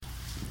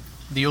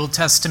The Old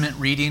Testament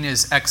reading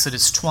is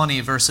Exodus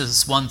 20,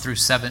 verses 1 through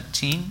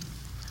 17.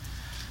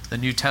 The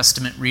New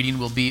Testament reading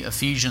will be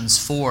Ephesians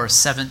 4,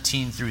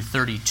 17 through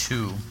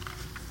 32.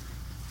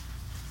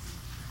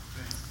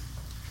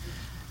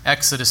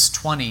 Exodus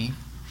 20,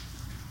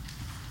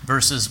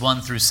 verses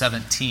 1 through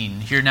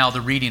 17. Hear now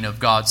the reading of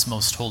God's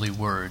most holy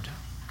word.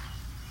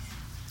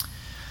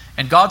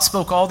 And God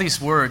spoke all these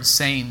words,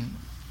 saying,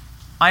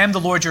 I am the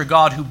Lord your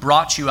God who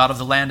brought you out of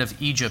the land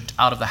of Egypt,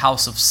 out of the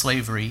house of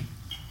slavery.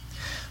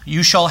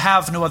 You shall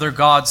have no other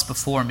gods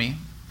before me.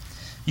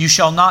 You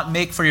shall not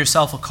make for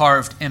yourself a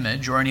carved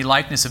image or any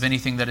likeness of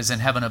anything that is in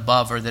heaven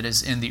above or that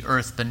is in the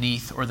earth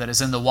beneath or that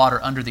is in the water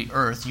under the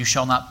earth. You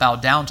shall not bow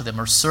down to them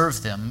or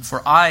serve them.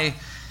 For I,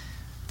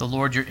 the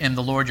Lord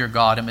your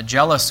God, am a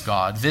jealous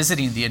God,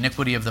 visiting the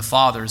iniquity of the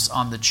fathers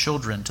on the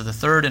children to the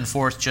third and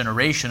fourth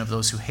generation of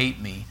those who hate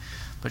me,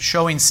 but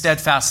showing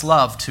steadfast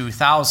love to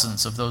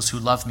thousands of those who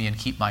love me and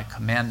keep my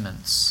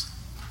commandments.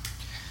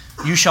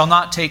 You shall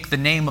not take the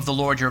name of the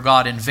Lord your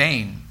God in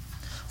vain,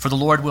 for the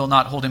Lord will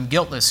not hold him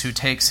guiltless who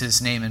takes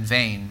his name in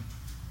vain.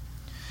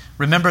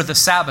 Remember the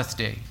Sabbath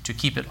day to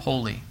keep it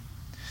holy.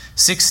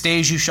 6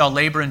 days you shall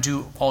labor and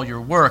do all your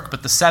work,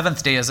 but the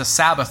seventh day is a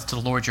Sabbath to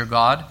the Lord your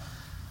God.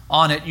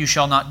 On it you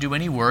shall not do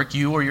any work,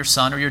 you or your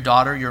son or your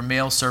daughter, your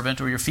male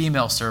servant or your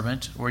female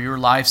servant, or your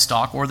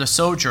livestock, or the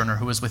sojourner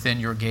who is within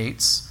your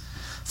gates.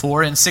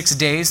 For in 6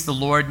 days the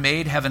Lord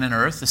made heaven and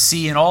earth, the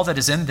sea and all that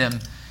is in them,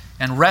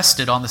 and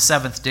rested on the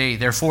seventh day.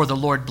 Therefore the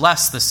Lord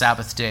blessed the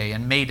Sabbath day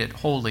and made it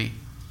holy.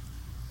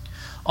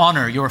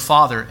 Honor your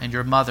father and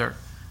your mother,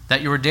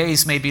 that your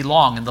days may be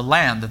long in the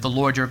land that the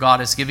Lord your God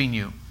is giving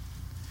you.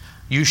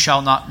 You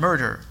shall not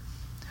murder.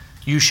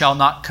 You shall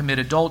not commit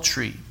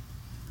adultery.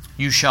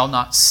 You shall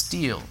not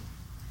steal.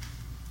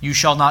 You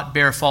shall not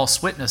bear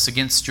false witness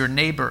against your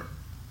neighbor.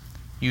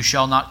 You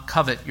shall not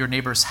covet your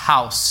neighbor's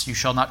house. You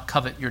shall not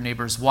covet your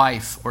neighbor's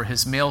wife, or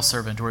his male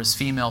servant, or his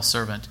female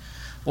servant,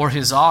 or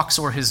his ox,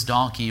 or his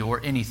donkey, or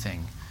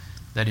anything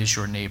that is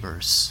your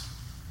neighbor's.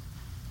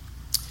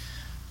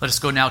 Let us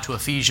go now to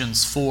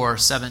Ephesians 4,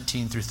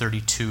 17 through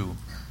 32.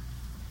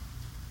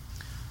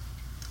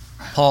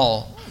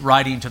 Paul,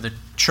 writing to the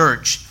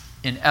church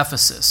in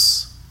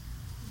Ephesus.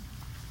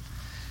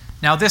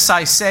 Now this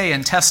I say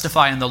and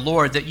testify in the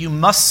Lord, that you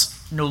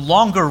must no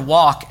longer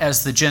walk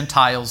as the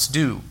Gentiles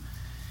do,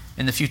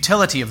 in the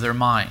futility of their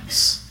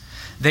minds.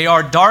 They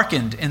are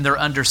darkened in their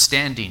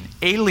understanding,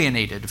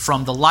 alienated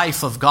from the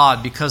life of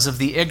God because of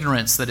the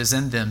ignorance that is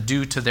in them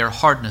due to their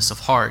hardness of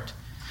heart.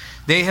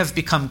 They have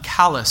become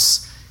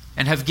callous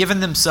and have given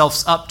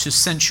themselves up to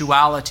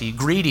sensuality,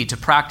 greedy to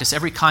practice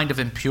every kind of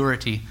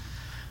impurity.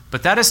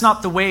 But that is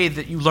not the way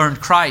that you learned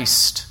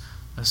Christ,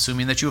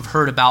 assuming that you have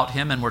heard about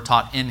him and were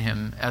taught in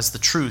him, as the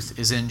truth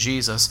is in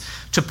Jesus,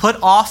 to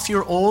put off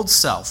your old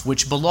self,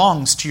 which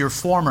belongs to your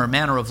former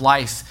manner of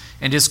life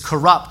and is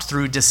corrupt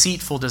through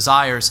deceitful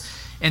desires,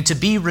 and to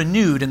be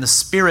renewed in the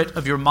spirit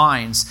of your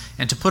minds,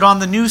 and to put on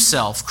the new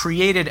self,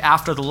 created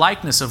after the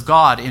likeness of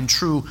God in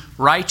true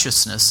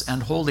righteousness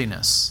and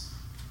holiness.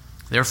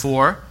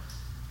 Therefore,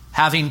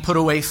 having put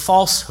away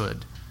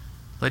falsehood,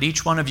 let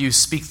each one of you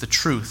speak the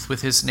truth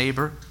with his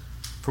neighbor,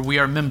 for we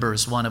are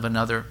members one of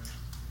another.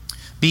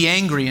 Be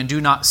angry and do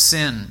not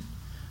sin.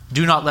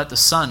 Do not let the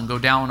sun go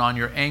down on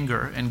your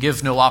anger, and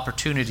give no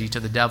opportunity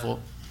to the devil.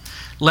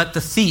 Let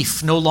the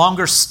thief no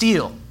longer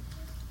steal,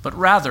 but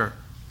rather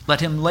let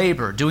him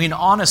labor, doing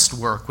honest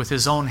work with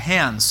his own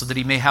hands, so that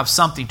he may have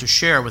something to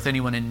share with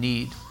anyone in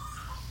need.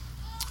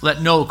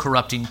 Let no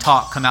corrupting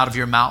talk come out of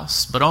your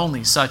mouths, but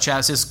only such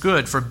as is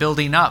good for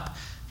building up,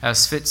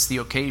 as fits the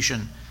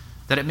occasion,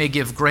 that it may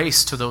give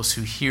grace to those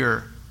who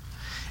hear.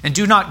 And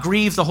do not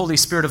grieve the Holy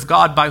Spirit of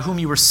God, by whom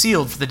you were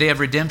sealed for the day of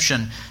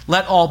redemption.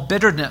 Let all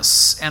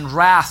bitterness and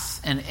wrath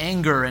and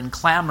anger and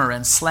clamor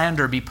and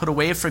slander be put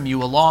away from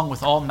you, along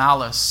with all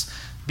malice.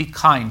 Be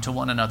kind to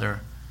one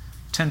another,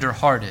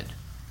 tender-hearted,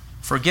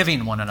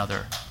 forgiving one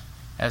another,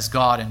 as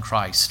God in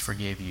Christ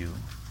forgave you.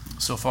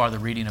 So far, the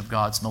reading of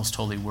God's most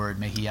holy word.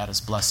 May he add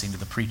his blessing to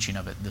the preaching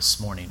of it this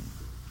morning.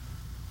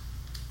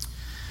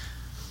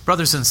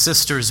 Brothers and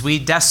sisters, we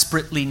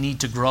desperately need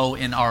to grow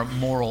in our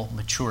moral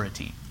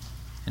maturity.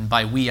 And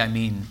by we, I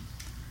mean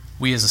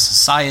we as a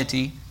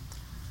society,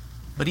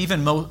 but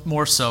even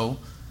more so,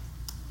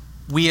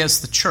 we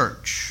as the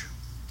church.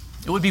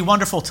 It would be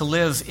wonderful to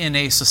live in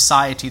a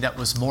society that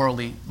was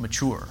morally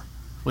mature.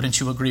 Wouldn't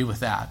you agree with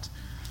that?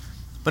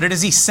 But it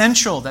is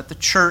essential that the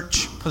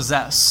church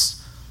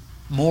possess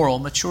moral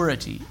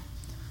maturity.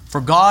 For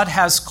God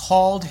has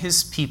called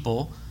his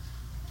people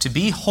to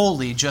be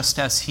holy just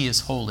as he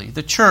is holy.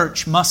 The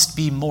church must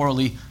be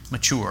morally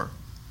mature.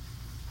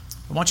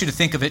 I want you to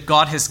think of it.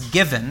 God has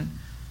given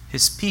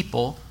his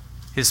people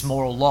his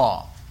moral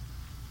law.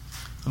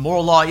 The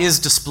moral law is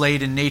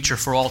displayed in nature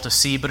for all to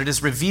see, but it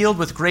is revealed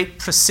with great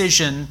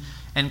precision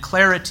and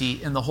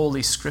clarity in the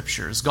Holy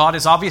Scriptures. God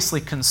is obviously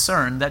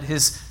concerned that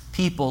his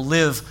people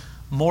live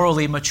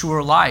morally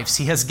mature lives.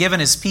 He has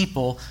given his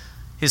people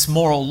his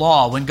moral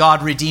law. When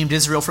God redeemed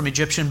Israel from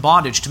Egyptian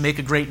bondage to make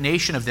a great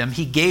nation of them,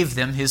 he gave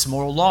them his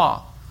moral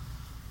law.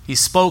 He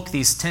spoke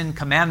these 10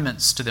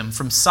 commandments to them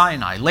from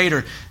Sinai.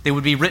 Later, they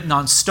would be written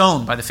on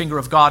stone by the finger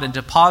of God and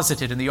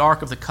deposited in the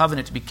Ark of the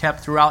Covenant to be kept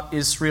throughout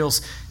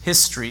Israel's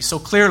history. So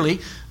clearly,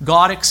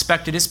 God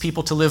expected his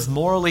people to live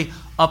morally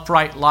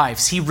upright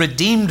lives. He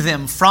redeemed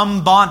them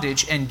from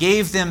bondage and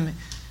gave them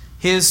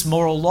his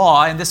moral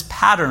law. And this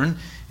pattern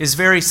is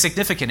very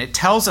significant. It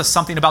tells us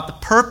something about the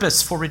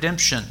purpose for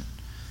redemption.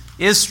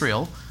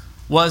 Israel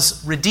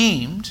was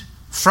redeemed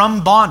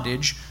from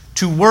bondage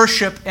to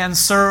worship and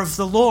serve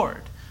the Lord.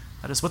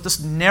 That is what this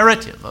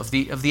narrative of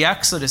the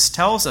Exodus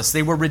tells us.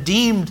 They were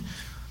redeemed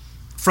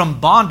from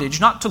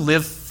bondage, not to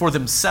live for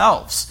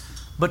themselves,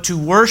 but to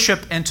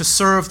worship and to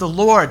serve the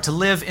Lord, to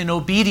live in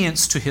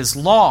obedience to his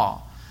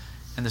law.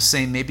 And the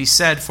same may be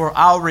said for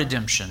our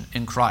redemption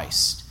in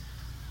Christ.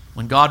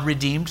 When God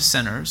redeemed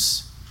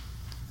sinners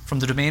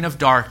from the domain of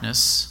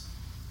darkness,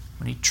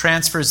 when he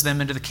transfers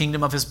them into the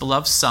kingdom of his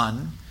beloved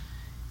Son,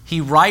 he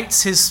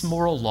writes his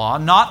moral law,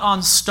 not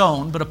on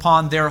stone, but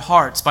upon their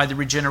hearts by the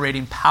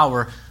regenerating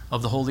power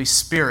of the Holy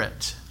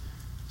Spirit.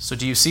 So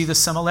do you see the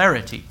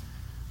similarity?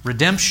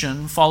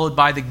 Redemption followed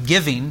by the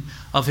giving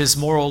of his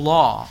moral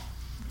law.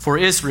 For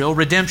Israel,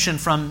 redemption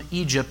from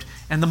Egypt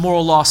and the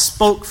moral law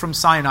spoke from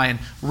Sinai and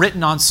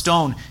written on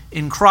stone.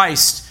 In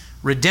Christ,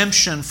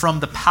 redemption from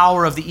the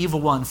power of the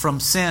evil one,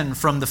 from sin,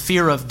 from the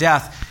fear of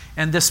death.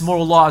 And this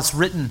moral law is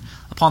written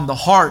upon the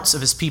hearts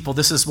of his people.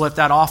 This is what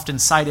that often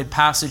cited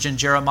passage in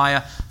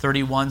Jeremiah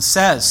 31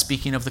 says,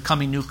 speaking of the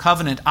coming new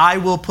covenant. I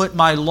will put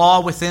my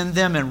law within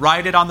them and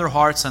write it on their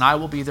hearts, and I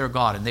will be their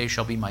God, and they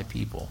shall be my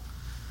people.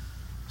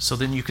 So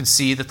then you can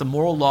see that the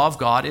moral law of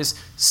God is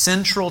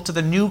central to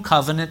the new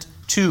covenant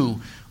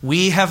too.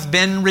 We have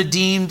been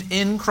redeemed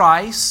in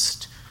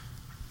Christ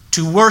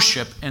to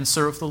worship and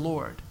serve the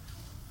Lord.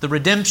 The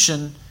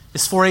redemption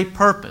is for a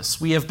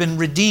purpose. We have been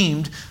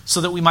redeemed so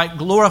that we might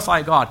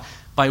glorify God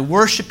by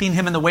worshiping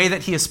him in the way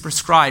that he has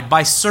prescribed,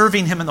 by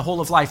serving him in the whole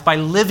of life, by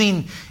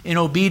living in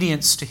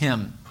obedience to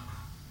him.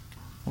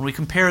 When we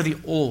compare the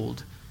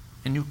old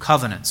and new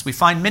covenants, we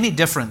find many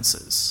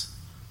differences.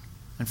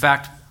 In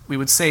fact, we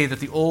would say that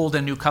the old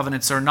and new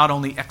covenants are not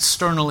only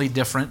externally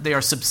different, they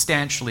are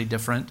substantially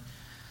different,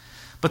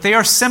 but they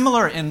are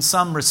similar in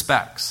some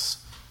respects.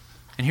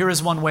 And here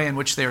is one way in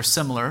which they are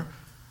similar.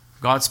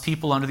 God's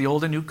people under the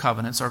old and new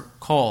covenants are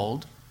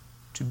called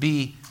to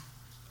be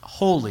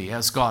holy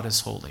as God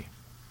is holy.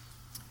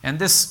 And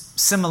this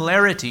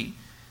similarity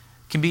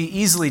can be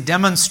easily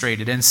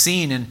demonstrated and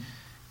seen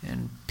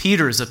in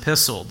Peter's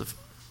epistle, the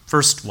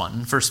first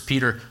one, 1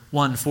 Peter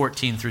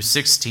 1:14 through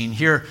 16.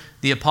 Here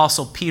the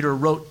Apostle Peter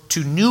wrote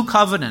to the new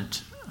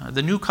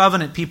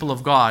covenant people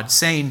of God,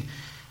 saying,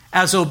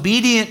 as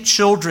obedient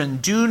children,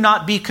 do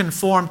not be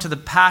conformed to the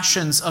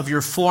passions of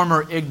your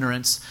former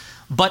ignorance,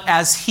 but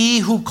as he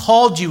who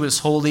called you is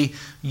holy,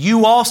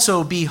 you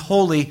also be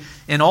holy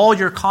in all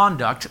your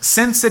conduct,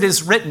 since it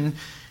is written,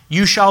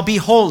 you shall be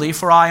holy,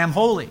 for I am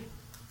holy.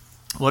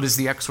 What is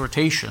the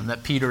exhortation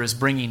that Peter is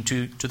bringing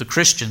to the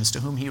Christians to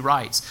whom he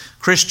writes?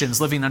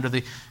 Christians living under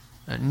the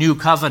new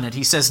covenant.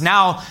 He says,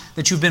 now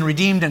that you've been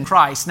redeemed in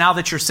Christ, now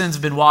that your sins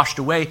have been washed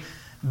away,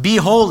 be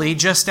holy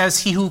just as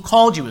he who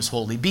called you is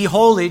holy. Be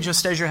holy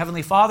just as your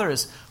heavenly Father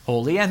is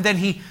holy. And then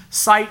he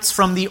cites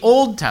from the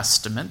Old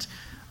Testament,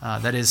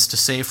 that is to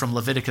say from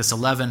Leviticus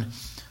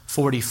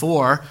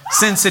 11:44,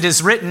 since it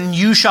is written,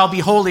 you shall be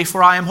holy,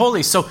 for I am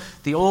holy. So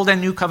the Old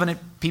and New Covenant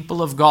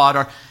people of God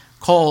are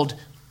called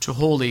to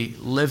holy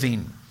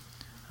living.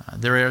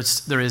 There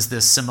is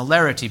this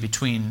similarity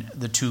between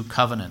the two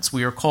covenants.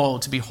 We are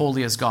called to be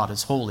holy as God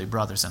is holy,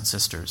 brothers and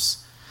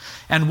sisters.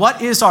 And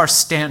what is our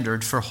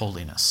standard for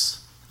holiness?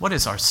 What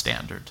is our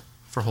standard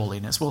for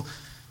holiness? Well,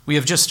 we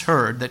have just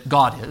heard that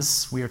God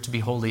is. We are to be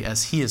holy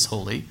as he is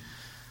holy.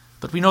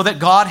 But we know that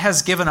God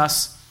has given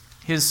us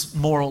his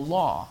moral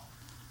law.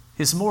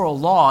 His moral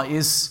law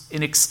is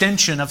an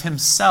extension of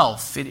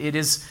himself. It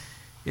is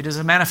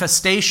a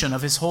manifestation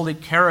of his holy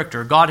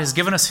character. God has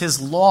given us his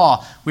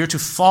law. We are to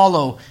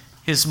follow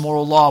his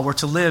moral law. We're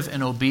to live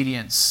in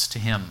obedience to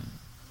him.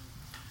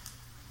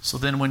 So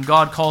then when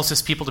God calls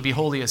his people to be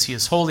holy as he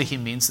is holy, he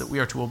means that we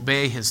are to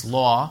obey his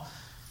law.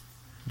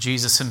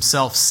 Jesus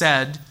himself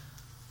said,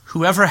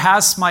 whoever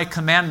has my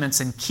commandments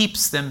and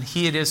keeps them,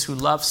 he it is who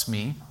loves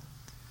me.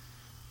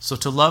 So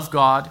to love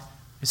God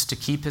is to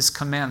keep his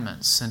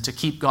commandments, and to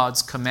keep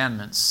God's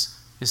commandments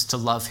is to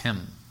love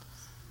him.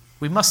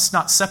 We must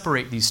not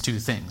separate these two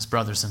things,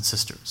 brothers and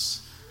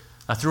sisters.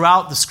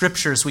 Throughout the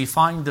scriptures, we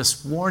find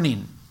this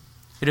warning.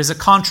 It is a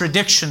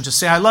contradiction to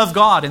say, I love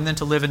God, and then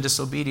to live in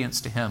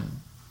disobedience to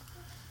him.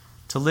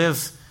 To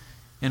live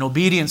in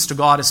obedience to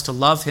God is to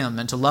love him,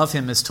 and to love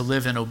him is to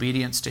live in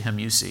obedience to him,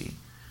 you see.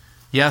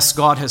 Yes,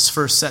 God has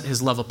first set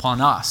his love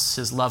upon us.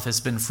 His love has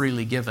been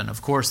freely given.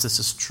 Of course, this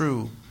is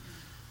true.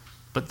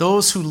 But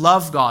those who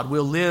love God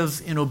will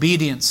live in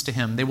obedience to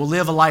him. They will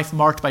live a life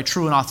marked by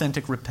true and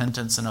authentic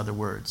repentance, in other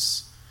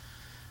words.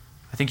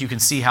 I think you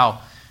can see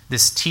how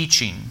this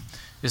teaching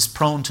is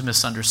prone to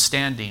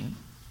misunderstanding.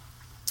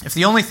 If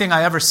the only thing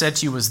I ever said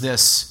to you was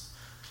this,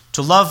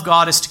 to love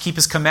God is to keep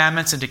his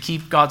commandments, and to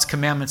keep God's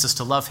commandments is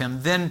to love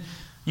him, then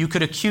you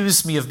could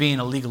accuse me of being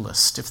a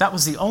legalist. If that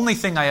was the only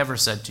thing I ever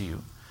said to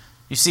you.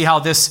 You see how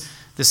this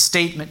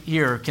statement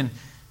here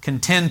can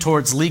tend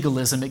towards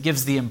legalism. It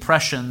gives the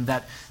impression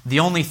that the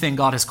only thing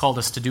God has called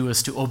us to do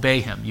is to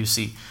obey him, you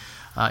see.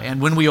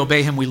 And when we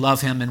obey him, we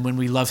love him, and when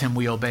we love him,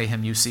 we obey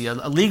him, you see. A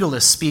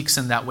legalist speaks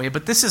in that way,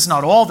 but this is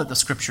not all that the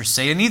Scriptures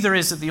say, and neither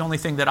is it the only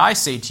thing that I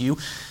say to you.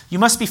 You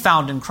must be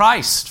found in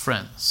Christ,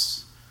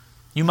 friends.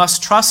 You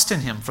must trust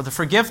in him for the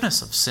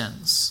forgiveness of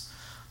sins.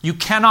 You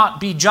cannot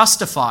be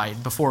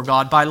justified before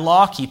God by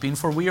law keeping,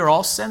 for we are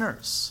all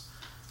sinners.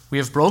 We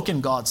have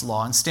broken God's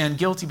law and stand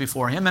guilty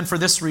before him, and for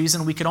this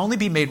reason we can only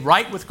be made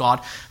right with God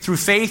through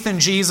faith in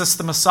Jesus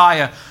the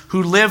Messiah,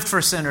 who lived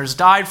for sinners,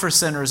 died for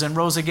sinners, and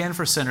rose again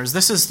for sinners.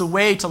 This is the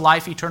way to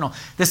life eternal.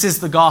 This is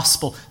the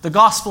gospel. The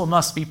gospel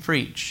must be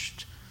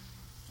preached.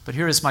 But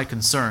here is my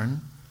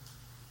concern.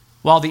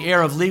 While the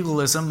error of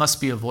legalism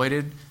must be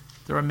avoided,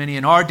 there are many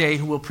in our day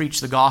who will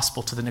preach the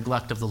gospel to the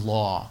neglect of the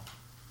law.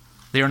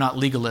 They are not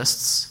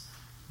legalists.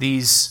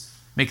 These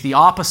make the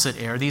opposite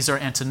error. These are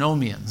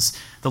antinomians.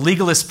 The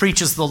legalist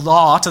preaches the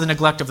law to the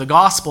neglect of the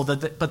gospel,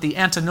 but the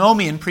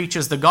antinomian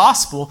preaches the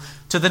gospel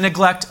to the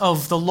neglect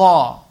of the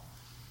law.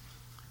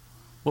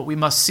 What we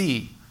must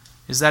see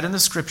is that in the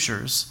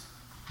Scriptures,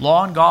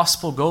 law and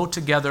gospel go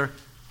together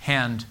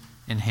hand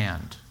in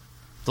hand.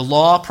 The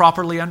law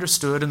properly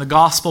understood and the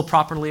gospel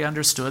properly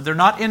understood, they're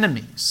not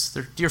enemies,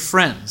 they're dear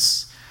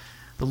friends.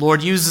 The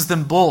Lord uses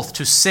them both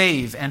to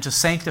save and to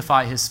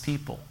sanctify his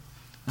people.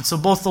 And so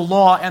both the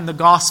law and the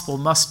gospel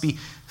must be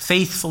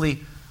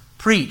faithfully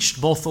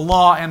preached. Both the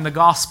law and the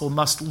gospel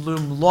must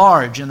loom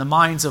large in the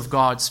minds of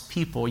God's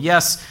people.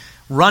 Yes,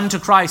 run to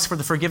Christ for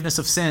the forgiveness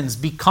of sins.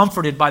 Be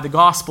comforted by the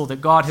gospel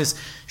that God has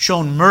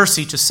shown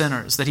mercy to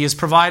sinners, that he has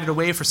provided a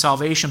way for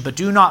salvation. But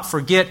do not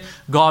forget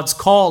God's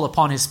call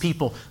upon his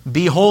people.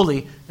 Be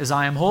holy as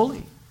I am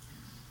holy.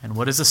 And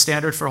what is the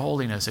standard for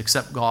holiness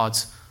except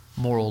God's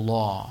moral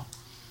law?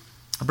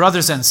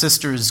 Brothers and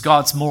sisters,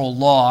 God's moral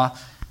law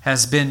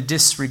has been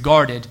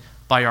disregarded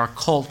by our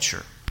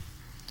culture.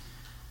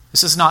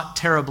 This is not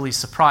terribly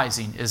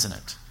surprising, isn't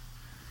it?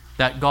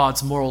 That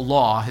God's moral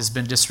law has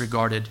been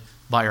disregarded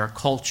by our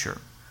culture.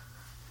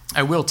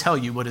 I will tell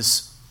you what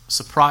is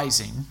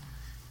surprising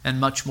and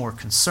much more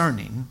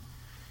concerning.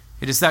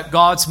 It is that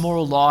God's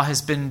moral law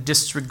has been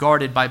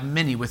disregarded by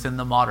many within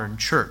the modern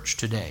church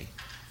today.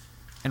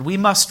 And we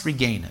must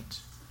regain it.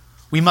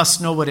 We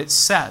must know what it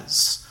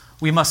says.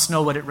 We must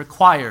know what it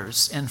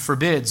requires and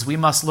forbids. We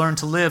must learn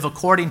to live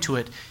according to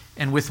it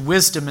and with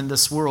wisdom in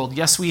this world.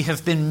 Yes, we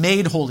have been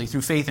made holy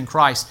through faith in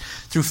Christ.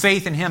 Through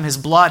faith in him, his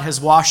blood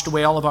has washed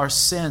away all of our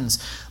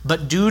sins.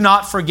 But do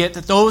not forget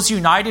that those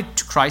united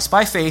to Christ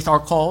by faith are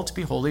called to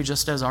be holy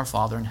just as our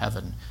Father in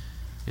heaven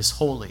is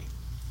holy.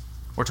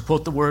 Or to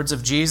quote the words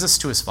of Jesus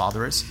to his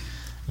followers,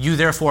 you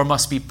therefore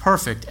must be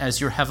perfect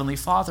as your heavenly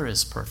Father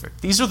is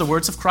perfect. These are the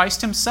words of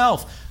Christ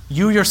himself.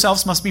 You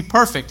yourselves must be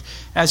perfect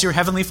as your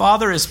heavenly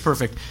Father is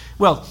perfect.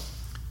 Well,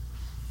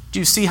 do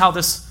you see how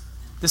this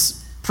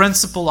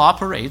principle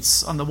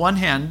operates? On the one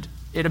hand,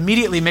 it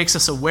immediately makes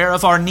us aware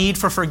of our need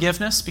for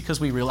forgiveness because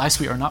we realize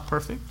we are not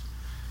perfect.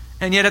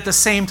 And yet at the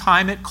same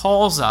time, it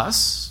calls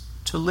us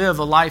to live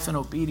a life in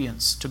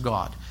obedience to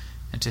God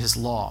and to his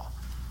law.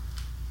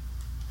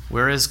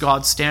 Where is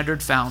God's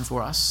standard found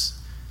for us?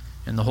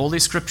 In the Holy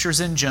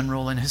Scriptures in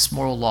general and his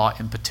moral law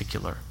in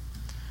particular.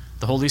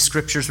 The Holy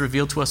Scriptures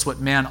reveal to us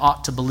what man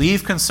ought to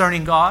believe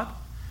concerning God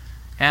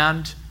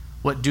and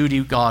what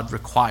duty God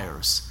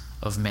requires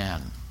of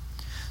man.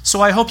 So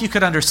I hope you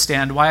could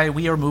understand why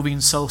we are moving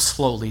so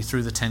slowly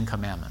through the Ten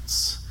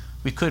Commandments.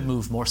 We could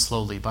move more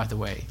slowly, by the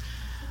way.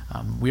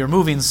 We are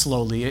moving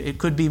slowly. It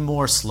could be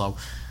more slow.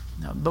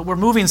 But we're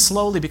moving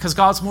slowly because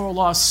God's moral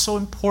law is so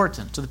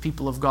important to the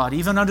people of God,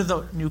 even under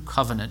the New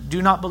Covenant.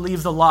 Do not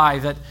believe the lie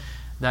that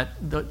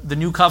the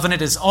New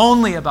Covenant is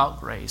only about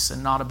grace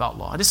and not about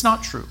law. It is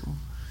not true.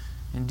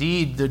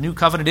 Indeed, the New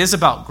Covenant is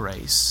about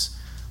grace,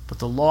 but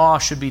the law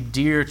should be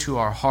dear to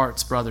our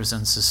hearts, brothers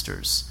and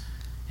sisters.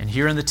 And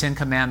here in the Ten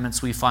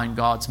Commandments, we find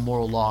God's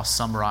moral law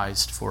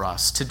summarized for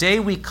us. Today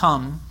we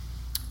come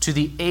to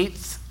the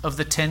 8th of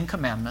the 10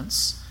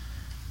 Commandments,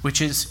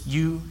 which is,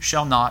 you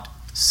shall not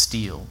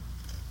steal.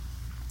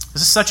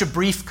 This is such a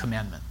brief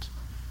commandment.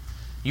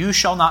 You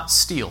shall not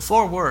steal.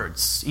 4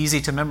 words,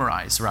 easy to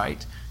memorize,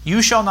 right?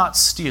 You shall not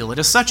steal. It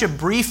is such a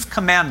brief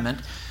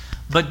commandment,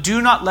 but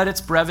do not let its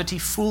brevity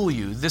fool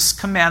you. This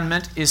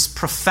commandment is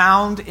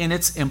profound in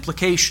its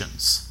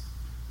implications.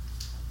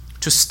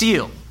 To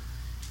steal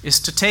is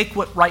to take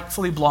what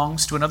rightfully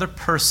belongs to another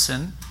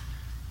person,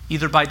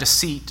 either by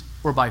deceit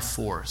or by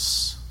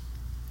force.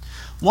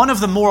 One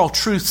of the moral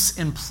truths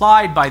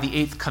implied by the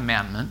 8th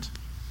commandment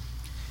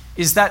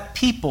is that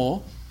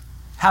people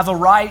have a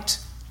right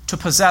to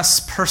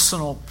possess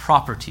personal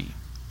property.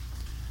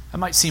 That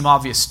might seem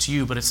obvious to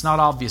you, but it's not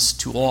obvious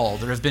to all.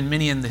 There have been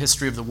many in the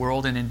history of the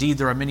world, and indeed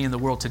there are many in the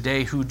world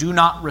today who do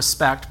not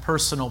respect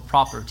personal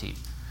property.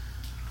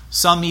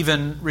 Some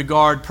even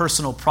regard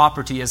personal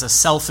property as a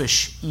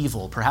selfish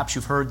evil. Perhaps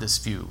you've heard this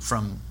view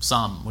from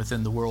some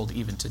within the world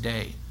even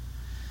today.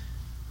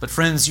 But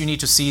friends, you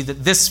need to see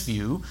that this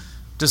view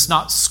does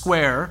not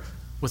square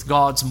with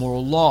God's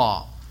moral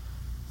law.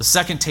 The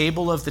second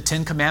table of the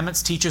Ten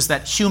Commandments teaches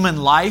that human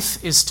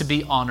life is to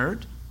be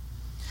honored.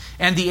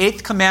 And the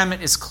eighth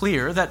commandment is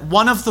clear that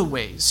one of the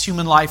ways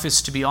human life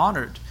is to be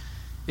honored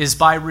is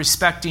by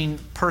respecting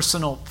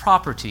personal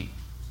property.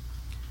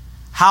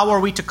 How are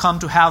we to come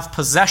to have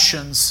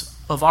possessions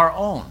of our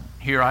own?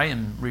 Here I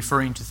am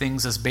referring to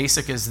things as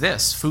basic as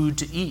this: food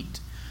to eat,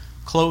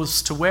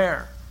 clothes to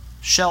wear,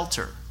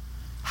 shelter.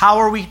 How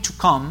are we to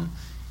come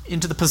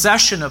into the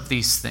possession of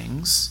these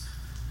things?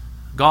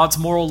 God's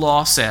moral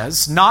law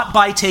says, not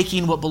by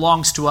taking what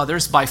belongs to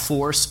others by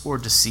force or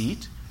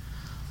deceit,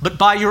 but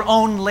by your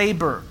own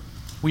labor.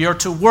 We are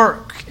to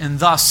work and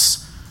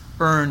thus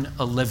earn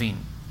a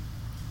living.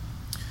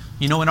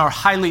 You know, in our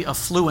highly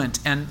affluent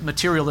and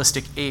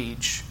materialistic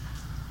age,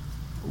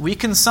 we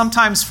can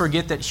sometimes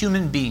forget that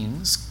human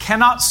beings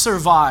cannot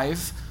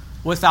survive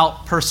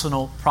without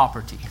personal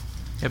property.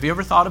 Have you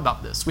ever thought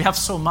about this? We have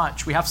so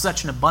much. We have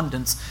such an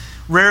abundance.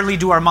 Rarely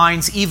do our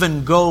minds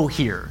even go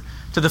here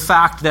to the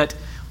fact that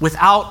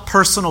without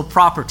personal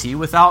property,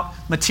 without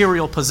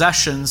material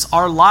possessions,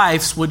 our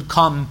lives would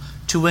come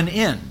to an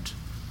end.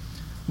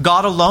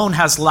 God alone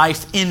has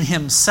life in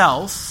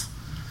Himself.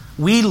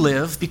 We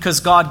live because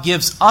God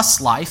gives us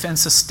life and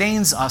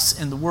sustains us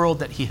in the world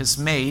that He has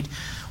made.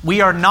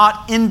 We are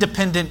not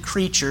independent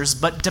creatures,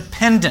 but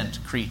dependent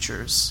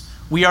creatures.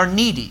 We are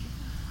needy.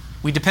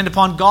 We depend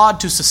upon God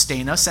to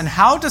sustain us. And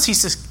how does He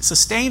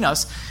sustain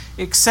us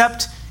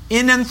except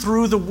in and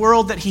through the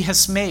world that He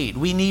has made?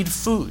 We need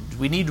food,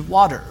 we need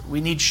water, we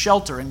need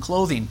shelter and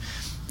clothing.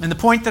 And the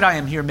point that I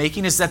am here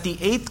making is that the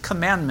eighth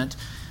commandment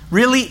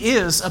really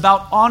is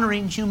about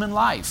honoring human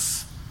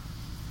life.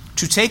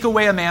 To take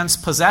away a man's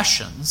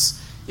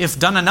possessions, if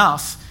done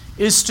enough,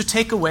 is to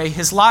take away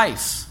his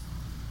life.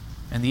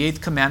 And the eighth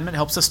commandment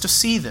helps us to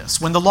see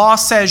this. When the law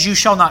says you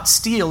shall not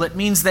steal, it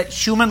means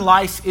that human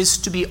life is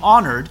to be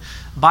honored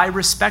by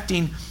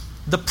respecting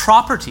the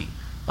property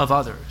of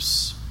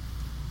others.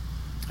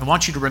 I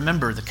want you to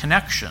remember the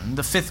connection.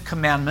 The fifth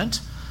commandment,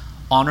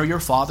 honor your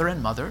father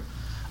and mother,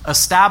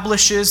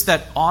 establishes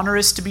that honor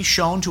is to be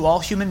shown to all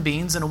human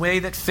beings in a way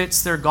that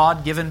fits their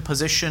God-given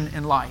position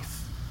in life.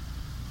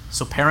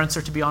 So parents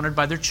are to be honored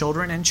by their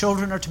children, and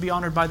children are to be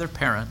honored by their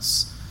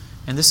parents.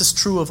 And this is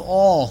true of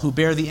all who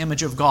bear the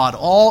image of God.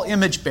 All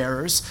image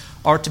bearers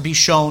are to be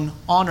shown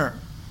honor.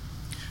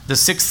 The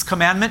sixth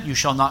commandment, you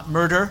shall not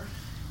murder,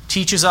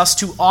 teaches us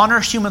to honor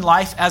human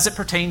life as it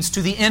pertains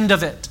to the end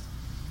of it.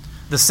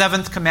 The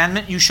seventh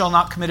commandment, you shall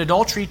not commit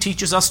adultery,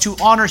 teaches us to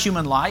honor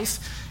human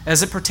life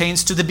as it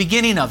pertains to the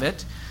beginning of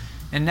it.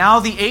 And now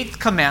the eighth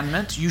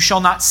commandment, you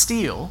shall not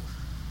steal,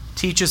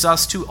 teaches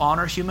us to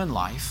honor human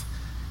life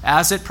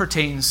as it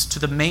pertains to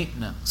the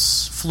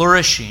maintenance,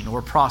 flourishing,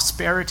 or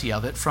prosperity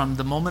of it from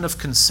the moment of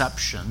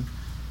conception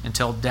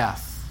until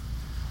death.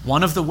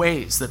 One of the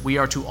ways that we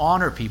are to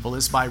honor people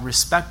is by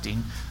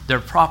respecting their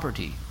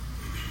property.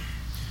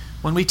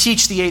 When we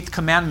teach the eighth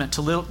commandment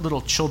to little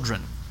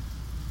children,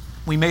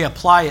 we may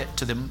apply it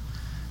to them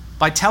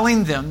by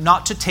telling them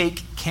not to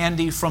take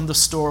candy from the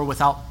store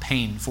without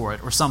paying for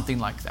it or something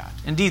like that.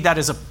 Indeed, that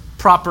is a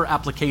proper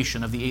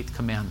application of the eighth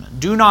commandment.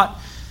 Do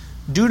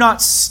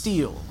not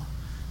steal.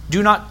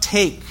 Do not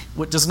take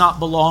what does not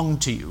belong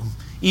to you,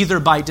 either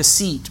by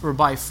deceit or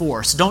by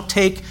force. Don't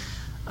take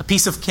a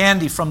piece of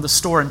candy from the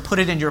store and put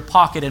it in your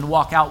pocket and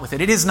walk out with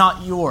it. It is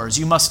not yours.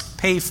 You must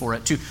pay for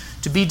it.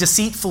 To be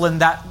deceitful in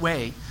that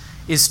way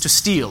is to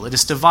steal. It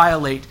is to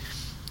violate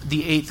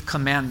the eighth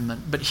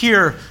commandment. But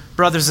here,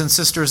 brothers and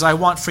sisters, I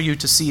want for you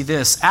to see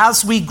this.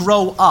 As we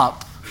grow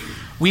up,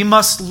 we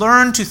must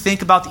learn to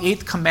think about the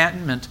eighth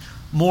commandment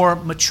more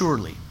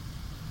maturely.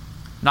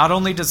 Not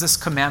only does this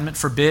commandment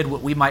forbid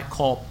what we might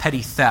call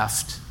petty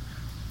theft,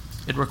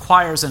 it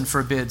requires and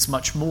forbids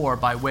much more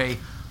by way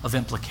of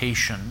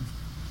implication.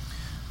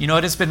 You know,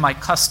 it has been my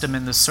custom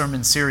in this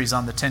sermon series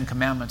on the Ten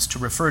Commandments to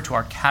refer to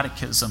our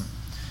catechism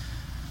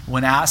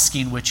when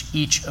asking which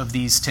each of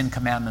these Ten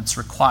Commandments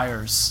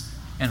requires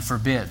and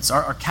forbids.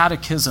 Our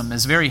catechism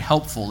is very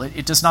helpful.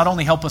 It does not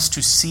only help us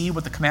to see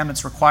what the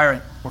commandments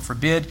require or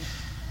forbid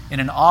in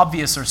an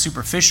obvious or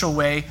superficial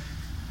way,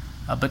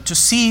 but to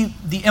see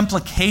the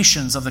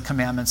implications of the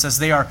commandments as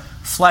they are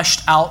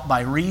fleshed out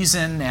by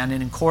reason and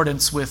in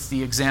accordance with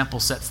the example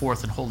set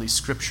forth in Holy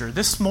Scripture.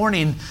 This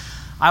morning,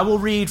 I will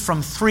read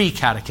from three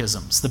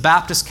catechisms: the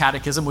Baptist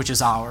Catechism, which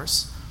is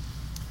ours,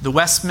 the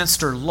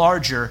Westminster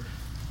Larger,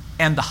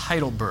 and the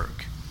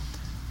Heidelberg.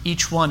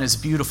 Each one is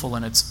beautiful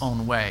in its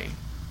own way.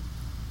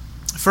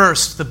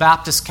 First, the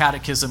Baptist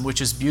Catechism, which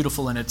is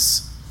beautiful in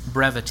its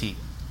brevity.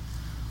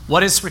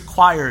 What is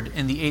required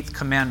in the eighth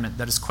commandment?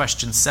 That is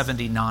question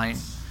 79.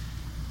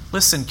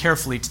 Listen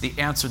carefully to the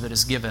answer that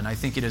is given. I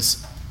think it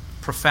is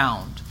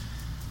profound.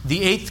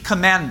 The eighth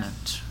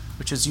commandment,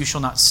 which is you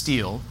shall not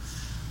steal,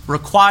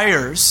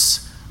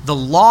 requires the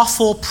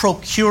lawful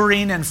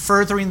procuring and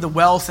furthering the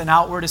wealth and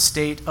outward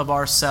estate of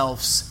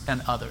ourselves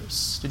and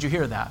others. Did you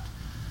hear that?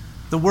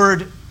 The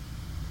word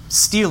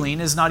stealing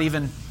is not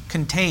even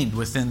contained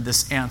within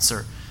this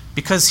answer,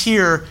 because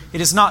here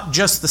it is not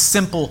just the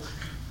simple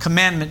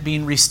commandment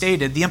being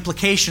restated. The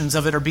implications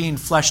of it are being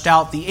fleshed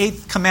out. The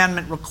eighth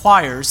commandment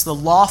requires the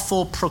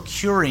lawful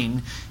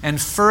procuring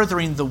and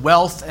furthering the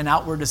wealth and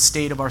outward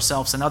estate of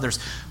ourselves and others.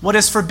 What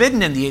is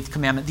forbidden in the eighth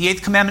commandment? The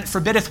eighth commandment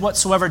forbiddeth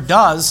whatsoever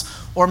does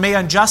or may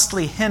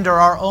unjustly hinder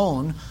our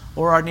own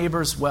or our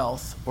neighbor's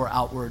wealth or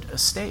outward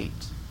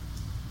estate.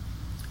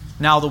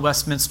 Now the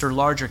Westminster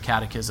Larger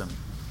Catechism,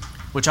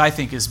 which I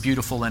think is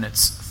beautiful in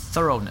its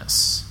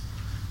thoroughness.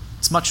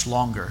 It's much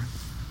longer.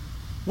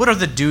 What are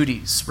the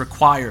duties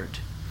required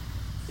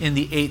in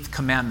the eighth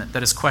commandment?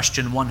 That is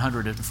question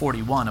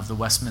 141 of the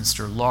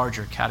Westminster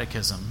Larger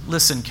Catechism.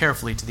 Listen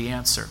carefully to the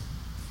answer.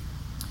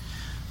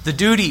 The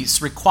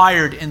duties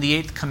required in the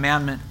eighth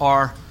commandment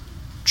are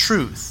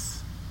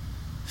truth,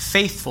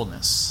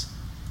 faithfulness,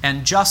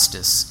 and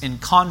justice in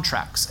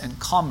contracts and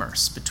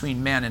commerce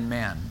between man and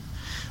man,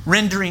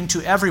 rendering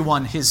to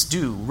everyone his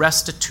due,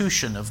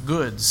 restitution of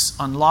goods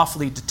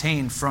unlawfully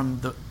detained from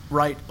the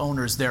right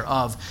owners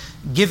thereof,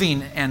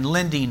 giving and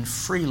lending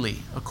freely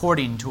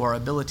according to our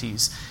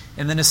abilities,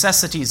 and the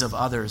necessities of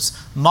others,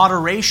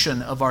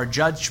 moderation of our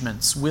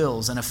judgments,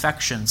 wills, and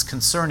affections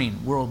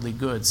concerning worldly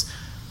goods,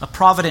 a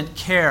provident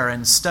care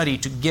and study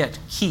to get,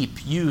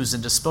 keep, use,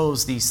 and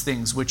dispose these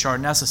things which are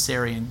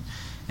necessary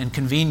and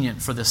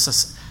convenient for the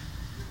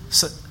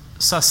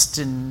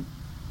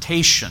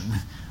sustentation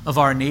of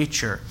our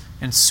nature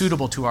and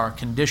suitable to our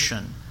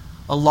condition,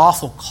 a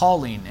lawful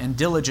calling and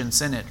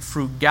diligence in it,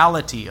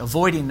 frugality,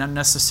 avoiding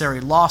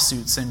unnecessary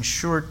lawsuits and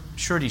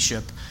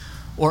suretyship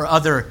or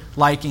other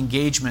like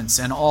engagements,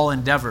 and all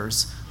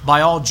endeavors,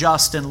 by all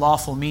just and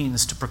lawful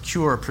means to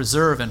procure,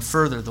 preserve, and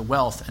further the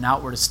wealth and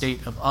outward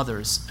estate of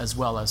others as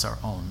well as our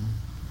own.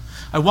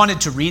 I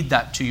wanted to read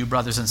that to you,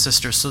 brothers and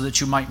sisters, so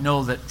that you might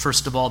know that,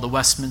 first of all, the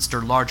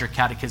Westminster Larger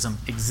Catechism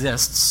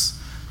exists,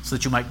 so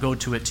that you might go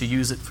to it to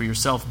use it for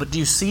yourself. But do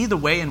you see the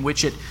way in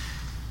which it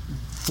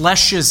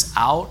fleshes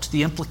out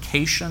the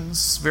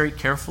implications very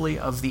carefully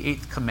of the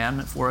eighth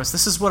commandment for us?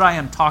 This is what I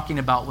am talking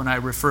about when I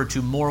refer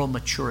to moral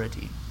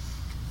maturity.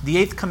 The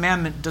eighth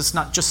commandment does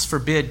not just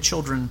forbid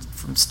children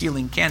from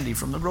stealing candy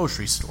from the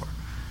grocery store.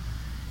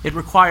 It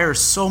requires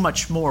so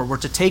much more. We're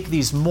to take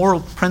these moral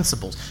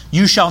principles,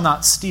 you shall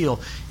not steal,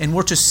 and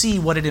we're to see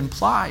what it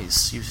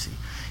implies, you see.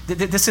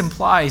 This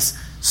implies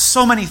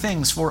so many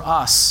things for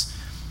us.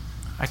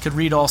 I could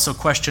read also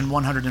question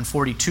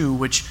 142,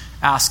 which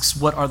asks,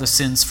 what are the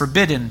sins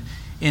forbidden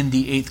in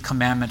the eighth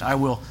commandment? I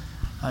will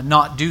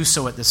not do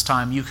so at this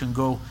time. You can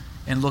go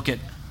and look at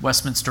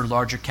Westminster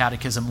Larger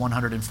Catechism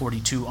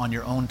 142 on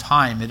your own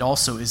time. It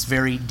also is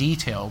very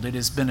detailed. It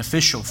is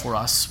beneficial for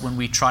us when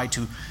we try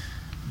to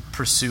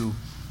pursue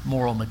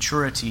moral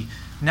maturity.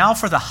 Now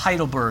for the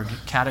Heidelberg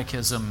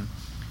Catechism,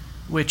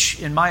 which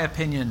in my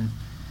opinion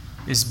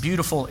is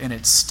beautiful in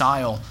its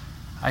style.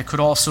 I could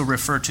also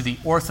refer to the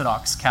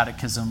Orthodox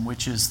Catechism,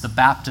 which is the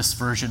Baptist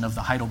version of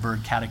the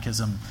Heidelberg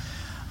Catechism.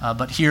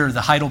 But here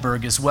the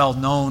Heidelberg is well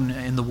known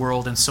in the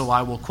world, and so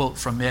I will quote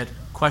from it.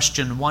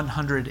 Question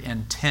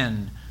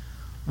 110.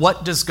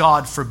 What does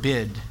God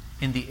forbid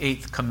in the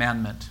eighth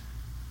commandment?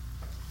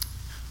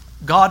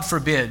 God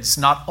forbids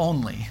not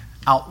only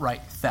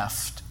outright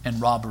theft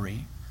and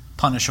robbery,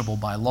 punishable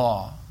by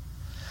law,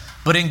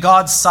 but in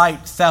God's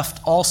sight,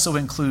 theft also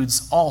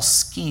includes all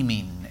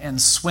scheming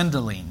and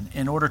swindling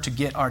in order to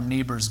get our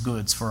neighbor's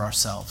goods for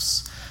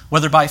ourselves,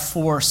 whether by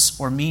force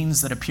or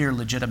means that appear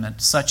legitimate,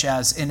 such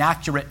as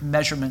inaccurate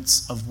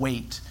measurements of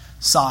weight,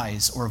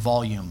 size, or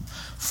volume,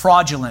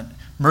 fraudulent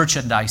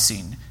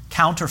merchandising,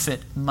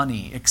 counterfeit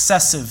money,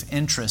 excessive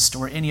interest,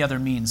 or any other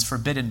means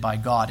forbidden by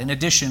God. In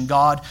addition,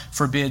 God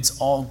forbids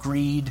all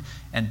greed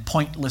and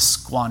pointless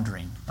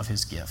squandering of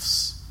his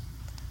gifts.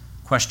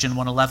 Question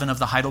 111 of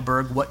the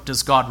Heidelberg, what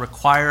does God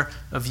require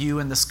of you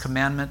in this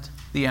commandment?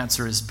 The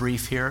answer is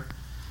brief here.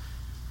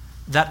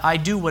 That I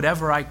do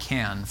whatever I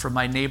can for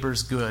my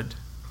neighbor's good,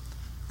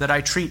 that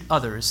I treat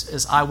others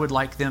as I would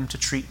like them to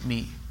treat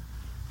me,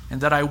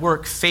 and that I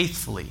work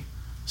faithfully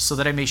so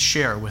that I may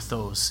share with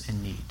those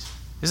in need.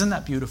 Isn't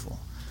that beautiful?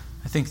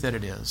 I think that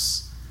it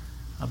is.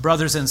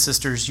 Brothers and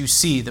sisters, you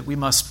see that we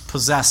must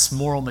possess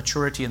moral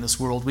maturity in this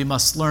world. We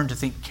must learn to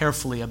think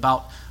carefully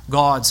about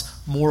God's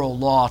moral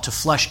law, to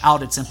flesh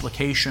out its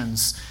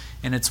implications.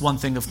 And it's one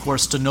thing, of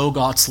course, to know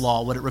God's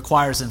law, what it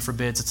requires and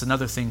forbids. It's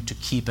another thing to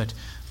keep it.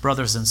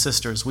 Brothers and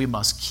sisters, we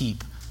must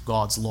keep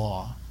God's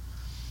law.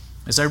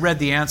 As I read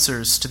the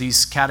answers to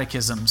these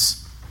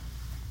catechisms,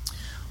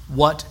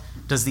 what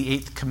does the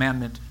eighth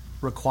commandment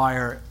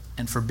require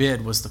and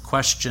forbid was the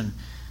question.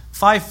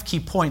 5 key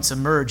points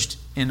emerged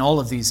in all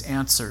of these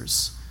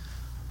answers.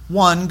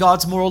 1,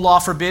 God's moral law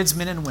forbids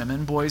men and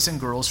women, boys and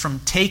girls, from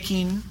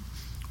taking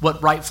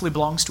what rightfully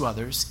belongs to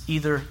others,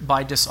 either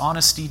by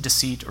dishonesty,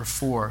 deceit, or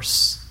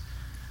force.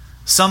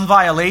 Some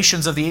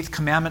violations of the eighth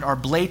commandment are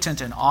blatant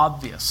and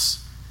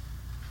obvious.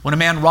 When a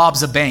man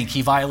robs a bank,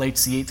 he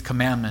violates the 8th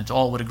commandment.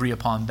 All would agree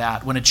upon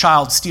that. When a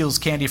child steals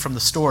candy from the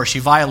store, she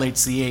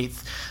violates the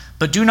 8th.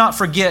 But do not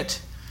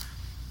forget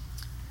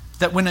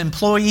that when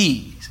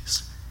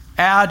employees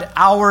add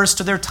hours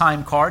to their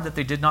time card that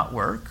they did not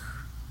work,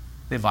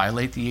 they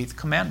violate the 8th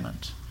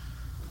commandment.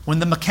 When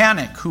the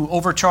mechanic who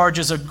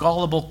overcharges a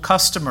gullible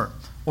customer,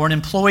 or an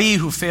employee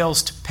who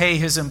fails to pay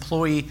his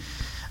employee,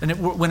 and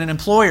when an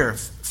employer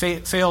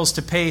fails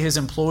to pay his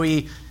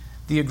employee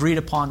the agreed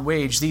upon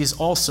wage, these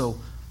also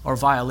are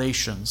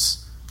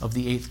violations of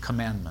the 8th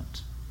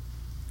commandment.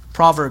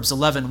 Proverbs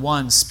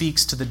 11:1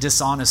 speaks to the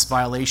dishonest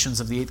violations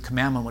of the 8th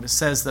commandment when it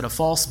says that a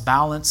false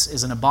balance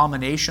is an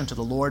abomination to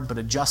the Lord, but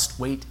a just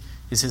weight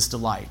is his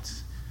delight.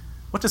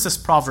 What does this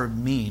proverb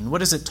mean?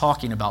 What is it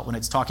talking about when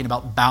it's talking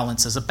about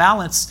balances? A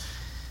balance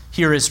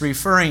here is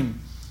referring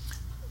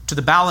to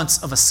the balance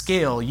of a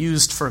scale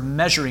used for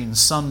measuring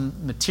some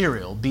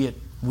material, be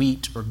it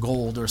wheat or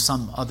gold or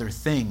some other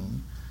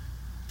thing.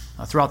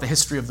 Throughout the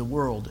history of the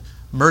world,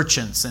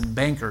 merchants and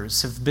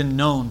bankers have been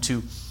known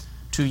to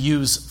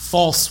use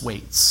false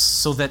weights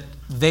so that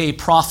they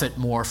profit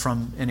more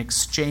from an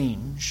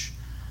exchange.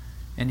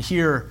 And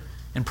here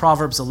in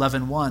Proverbs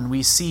 11:1,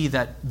 we see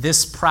that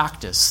this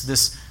practice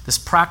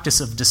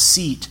of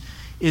deceit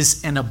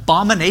is an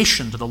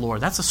abomination to the Lord.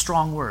 That's a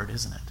strong word,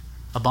 isn't it?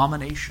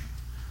 Abomination.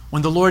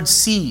 When the Lord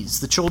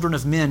sees the children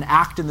of men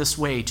act in this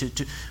way,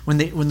 when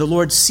the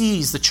Lord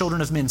sees the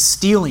children of men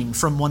stealing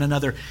from one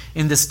another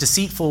in this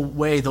deceitful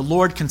way, the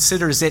Lord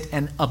considers it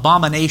an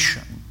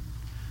abomination.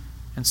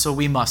 And so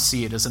we must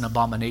see it as an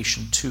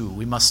abomination too.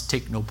 We must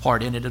take no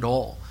part in it at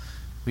all.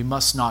 We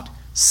must not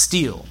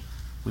steal.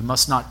 We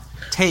must not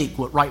take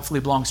what rightfully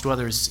belongs to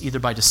others either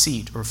by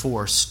deceit or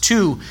force.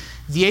 2,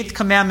 the 8th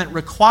commandment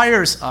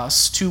requires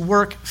us to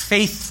work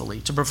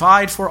faithfully, to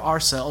provide for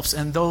ourselves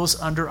and those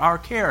under our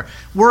care.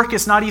 Work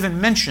is not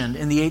even mentioned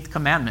in the 8th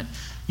commandment.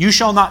 You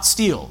shall not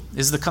steal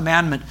is the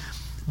commandment.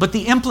 But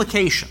the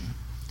implication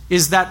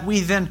is that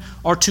we then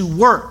are to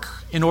work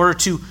in order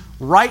to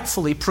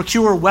rightfully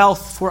procure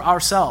wealth for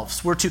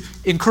ourselves. We're to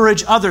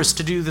encourage others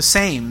to do the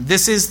same.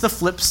 This is the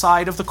flip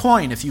side of the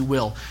coin, if you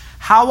will.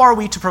 How are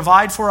we to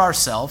provide for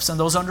ourselves and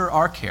those under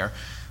our care?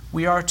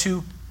 We are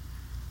to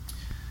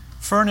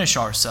furnish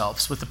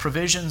ourselves with the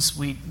provisions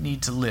we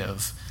need to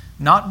live,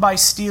 not by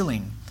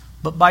stealing,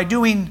 but by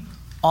doing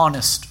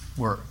honest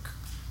work.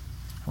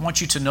 I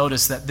want you to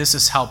notice that this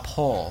is how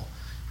Paul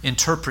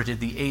interpreted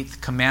the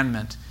 8th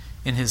commandment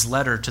in his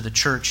letter to the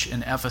church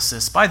in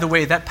Ephesus. By the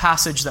way, that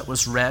passage that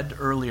was read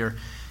earlier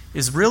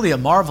is really a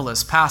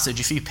marvelous passage.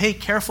 If you pay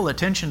careful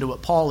attention to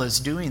what Paul is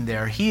doing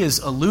there, he is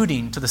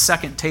alluding to the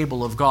second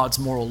table of God's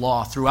moral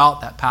law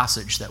throughout that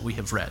passage that we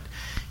have read.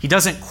 He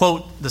doesn't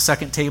quote the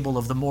second table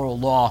of the moral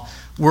law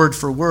word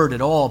for word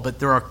at all, but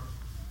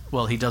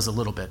he does a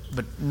little bit,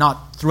 but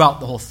not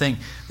throughout the whole thing.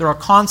 There are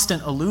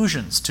constant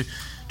allusions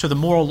to the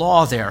moral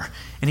law there,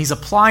 and he's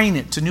applying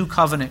it to New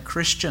Covenant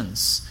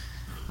Christians.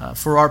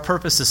 For our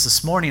purposes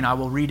this morning, I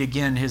will read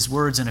again his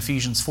words in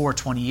Ephesians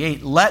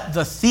 4:28. Let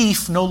the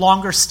thief no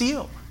longer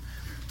steal.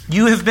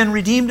 You have been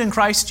redeemed in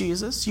Christ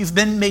Jesus. You've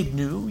been made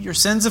new. Your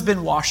sins have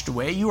been washed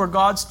away. You are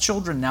God's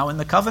children now in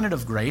the covenant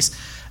of grace.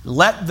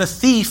 Let the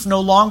thief no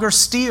longer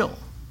steal,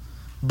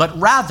 but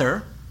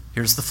rather,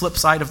 here's the flip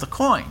side of the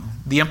coin,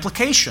 the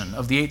implication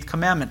of the 8th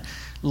commandment.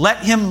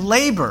 Let him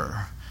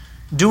labor,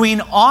 doing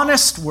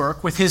honest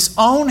work with his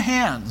own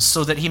hands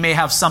so that he may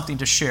have something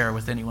to share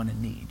with anyone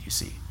in need, you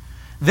see.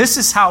 This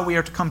is how we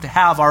are to come to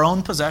have our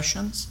own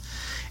possessions.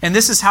 And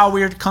this is how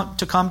we are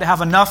to come to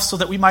have enough so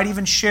that we might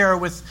even share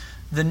with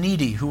the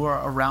needy who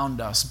are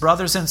around us.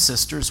 Brothers and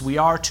sisters, we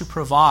are to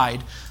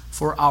provide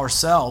for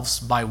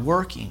ourselves by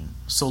working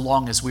so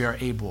long as we are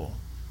able.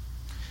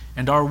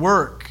 And our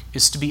work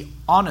is to be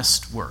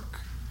honest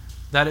work.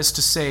 That is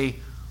to say,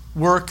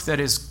 work that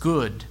is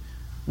good,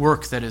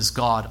 work that is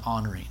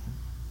God-honoring.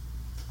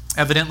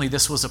 Evidently,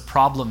 this was a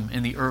problem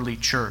in the early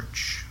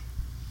church.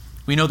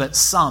 We know that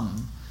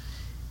some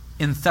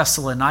in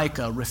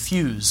Thessalonica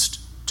refused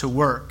to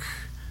work.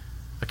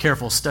 A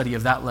careful study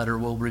of that letter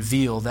will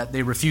reveal that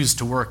they refused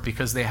to work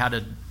because they had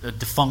a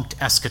defunct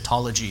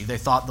eschatology. They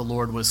thought the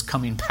Lord was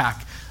coming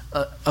back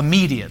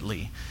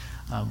immediately.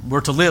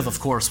 We're to live, of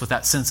course, with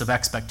that sense of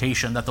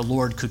expectation that the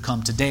Lord could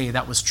come today.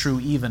 That was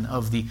true even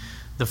of the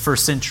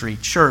first century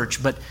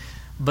church.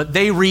 But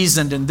they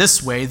reasoned in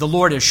this way: the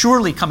Lord is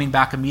surely coming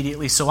back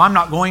immediately, so I'm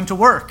not going to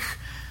work.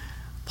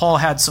 Paul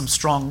had some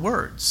strong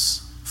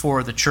words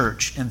for the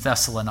church in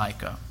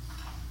Thessalonica.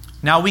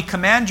 Now we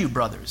command you,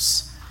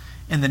 brothers,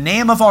 in the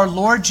name of our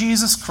Lord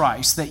Jesus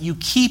Christ, that you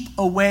keep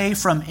away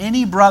from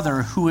any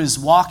brother who is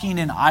walking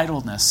in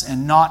idleness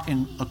and not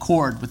in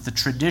accord with the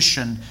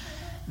tradition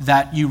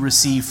that you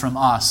receive from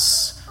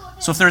us.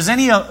 So if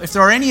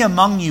there are any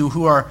among you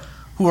who are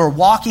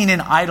walking in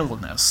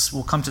idleness,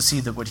 we'll come to see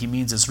that what he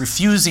means is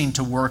refusing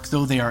to work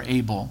though they are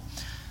able.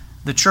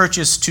 The church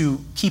is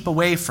to keep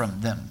away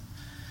from them.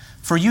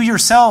 For you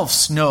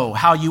yourselves know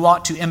how you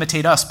ought to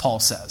imitate us, Paul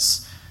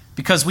says.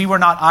 because we were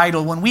not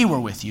idle when we were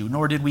with you,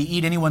 nor did we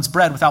eat anyone's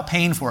bread without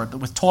paying for it, but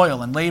with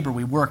toil and labor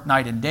we worked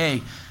night and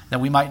day, that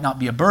we might not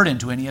be a burden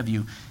to any of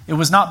you. It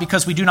was not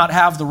because we do not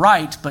have the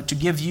right, but to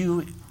give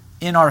you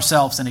in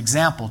ourselves an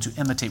example to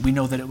imitate. We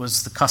know that it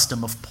was the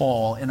custom of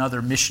Paul and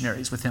other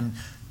missionaries with him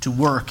to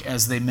work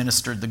as they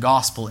ministered the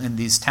gospel in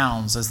these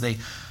towns, as they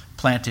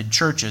planted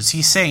churches.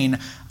 He's saying,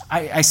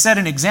 I set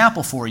an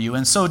example for you,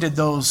 and so did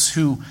those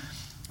who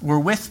were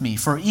with me.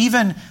 For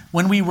even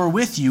when we were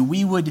with you,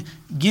 we would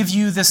give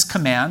you this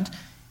command: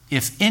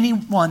 if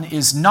anyone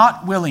is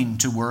not willing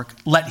to work,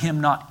 let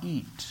him not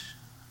eat.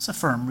 It's a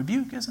firm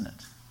rebuke, isn't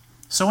it?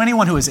 So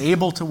anyone who is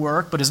able to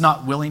work but is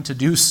not willing to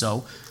do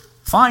so,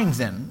 fine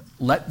then,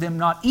 let them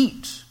not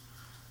eat.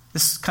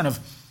 This kind of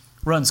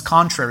runs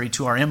contrary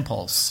to our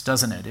impulse,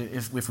 doesn't it?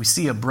 If we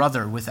see a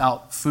brother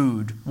without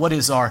food, what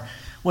is our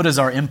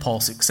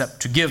impulse except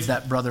to give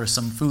that brother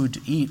some food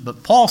to eat?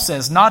 But Paul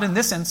says, not in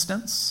this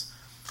instance.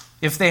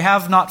 If they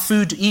have not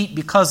food to eat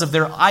because of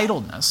their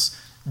idleness,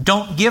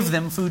 don't give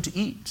them food to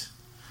eat.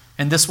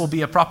 And this will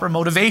be a proper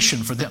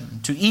motivation for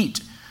them to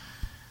eat.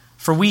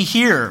 For we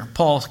hear,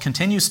 Paul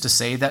continues to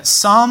say, that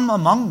some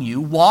among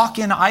you walk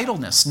in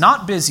idleness,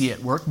 not busy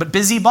at work, but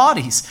busy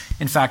bodies.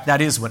 In fact,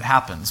 that is what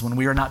happens. When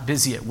we are not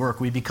busy at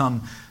work, we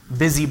become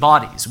busy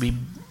bodies. We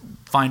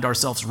find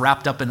ourselves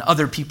wrapped up in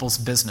other people's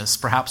business.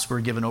 Perhaps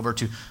we're given over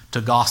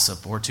to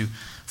gossip or to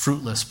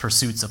fruitless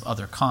pursuits of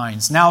other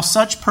kinds. Now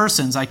such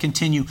persons, I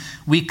continue,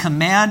 we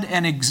command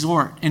and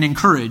exhort and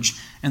encourage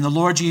in the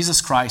Lord Jesus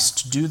Christ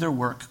to do their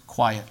work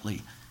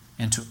quietly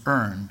and to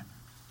earn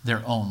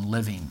their own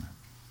living.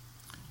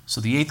 So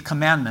the 8th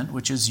commandment,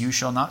 which is you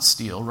shall not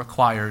steal,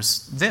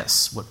 requires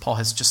this, what Paul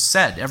has just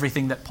said.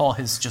 Everything that Paul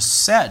has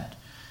just said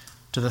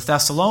to the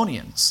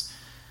Thessalonians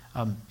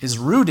is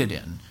rooted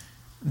in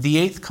the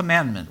 8th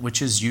commandment,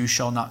 which is you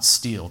shall not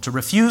steal. To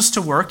refuse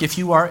to work, if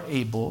you are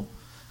able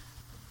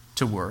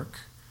to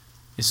work,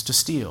 is to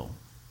steal.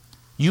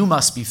 You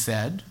must be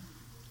fed,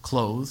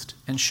 clothed,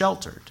 and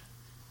sheltered.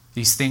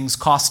 These things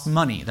cost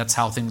money. That's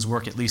how things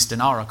work, at least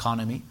in our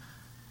economy.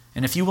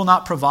 And if you will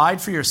not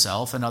provide for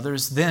yourself and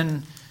others,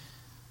 and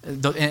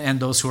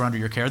those who are under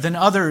your care, then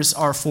others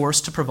are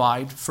forced to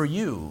provide for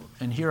you.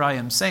 And here I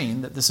am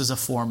saying that this is a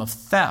form of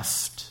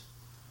theft.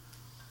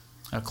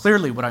 Now,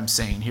 clearly what I'm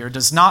saying here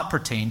does not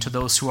pertain to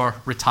those who are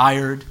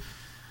retired,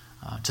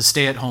 to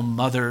stay-at-home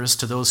mothers,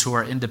 to those who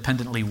are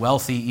independently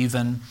wealthy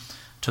even,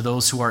 to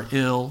those who are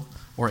ill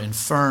or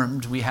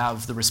infirmed. We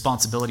have the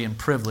responsibility and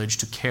privilege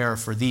to care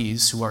for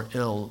these who are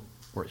ill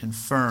or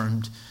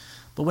infirmed.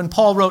 But when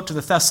Paul wrote to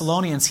the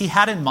Thessalonians, he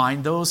had in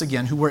mind those,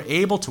 again, who were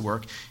able to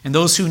work and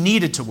those who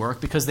needed to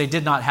work because they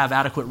did not have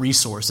adequate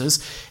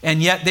resources,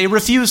 and yet they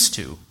refused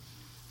to.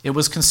 It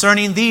was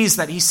concerning these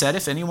that he said,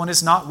 if anyone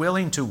is not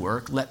willing to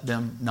work, let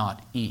them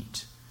not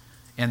eat.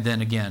 And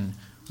then again,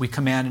 we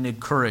command and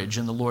encourage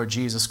in the Lord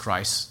Jesus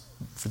Christ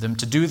for them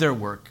to do their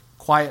work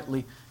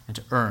quietly and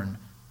to earn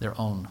their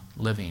own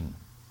living.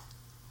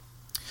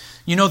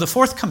 You know, the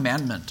 4th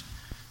commandment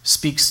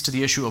speaks to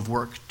the issue of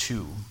work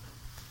too.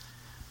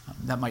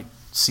 That might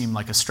seem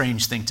like a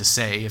strange thing to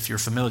say if you're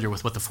familiar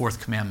with what the 4th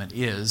commandment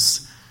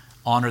is.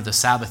 Honor the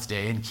Sabbath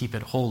day and keep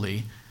it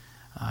holy.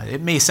 It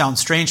may sound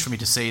strange for me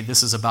to say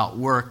this is about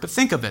work, but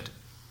think of it.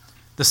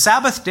 The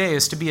Sabbath day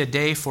is to be a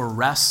day for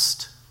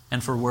rest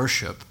and for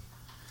worship.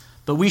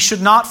 But we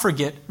should not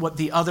forget what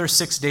the other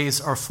 6 days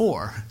are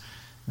for.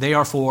 They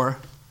are for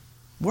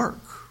work.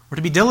 We're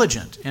to be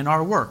diligent in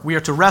our work. We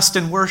are to rest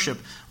and worship.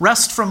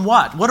 Rest from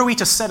what? What are we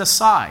to set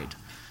aside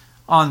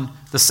on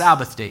the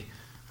Sabbath day?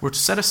 We're to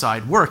set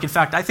aside work. In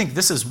fact, I think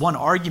this is one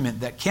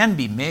argument that can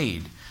be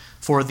made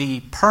for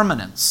the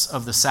permanence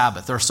of the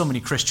Sabbath. There are so many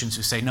Christians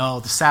who say, no,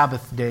 the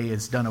Sabbath day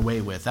is done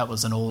away with. That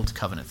was an old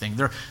covenant thing.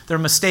 They're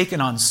mistaken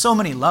on so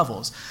many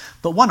levels.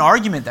 But one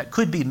argument that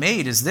could be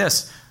made is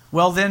this: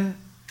 well, then,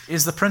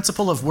 is the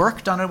principle of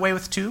work done away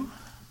with too?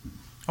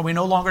 Are we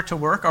no longer to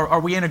work? Are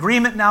we in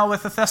agreement now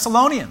with the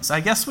Thessalonians? I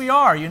guess we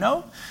are, you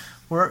know.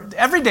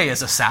 Every day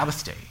is a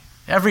Sabbath day.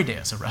 Every day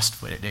is a rest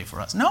day for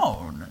us.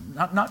 No,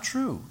 not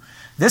true.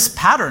 This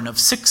pattern of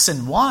 6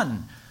 and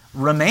 1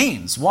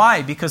 remains.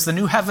 Why? Because the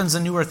new heavens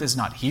and new earth is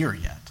not here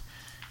yet.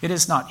 It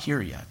is not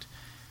here yet.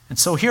 And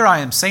so here I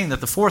am saying that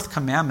the 4th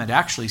commandment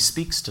actually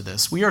speaks to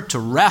this. We are to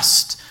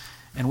rest,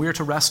 and we are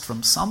to rest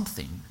from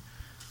something.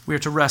 We are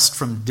to rest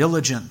from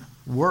diligent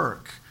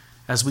work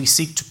as we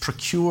seek to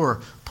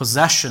procure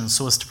possessions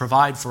so as to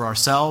provide for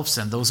ourselves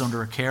and those under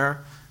our care,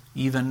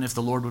 even if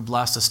the Lord would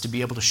bless us to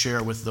be able to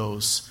share with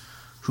those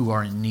who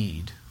are in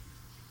need.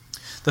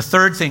 The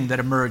third thing that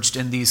emerged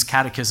in these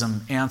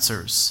catechism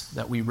answers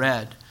that we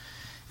read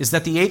is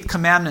that the 8th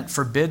commandment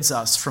forbids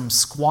us from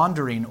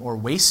squandering or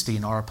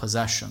wasting our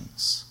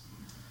possessions.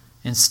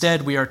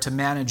 Instead, we are to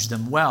manage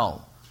them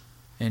well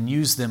and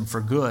use them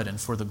for good and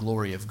for the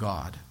glory of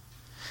God.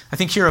 I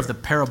think here of the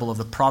parable of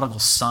the prodigal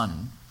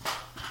son,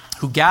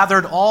 who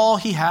gathered all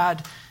he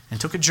had and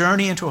took a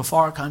journey into a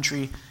far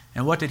country.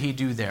 And what did he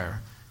do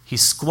there? He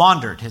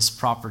squandered his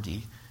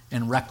property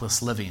in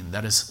reckless living.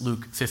 That is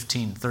Luke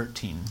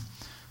 15:13.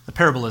 The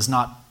parable is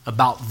not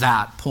about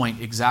that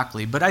point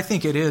exactly, but I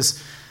think it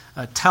is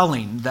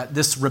telling that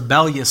this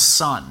rebellious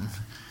son,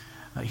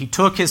 he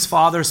took his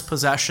father's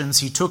possessions,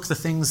 he took the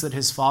things that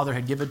his father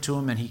had given to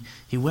him, and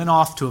he went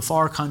off to a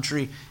far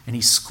country and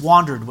he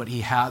squandered what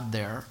he had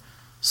there.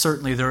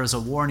 Certainly there is a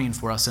warning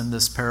for us in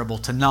this parable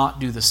to not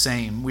do the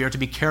same. We are to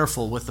be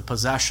careful with the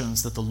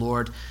possessions that the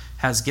Lord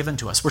has given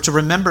to us. We're to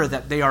remember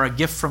that they are a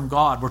gift from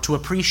God. We're to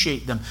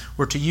appreciate them.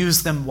 We're to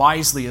use them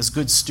wisely as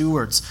good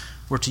stewards.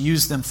 We're to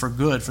use them for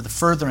good, for the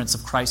furtherance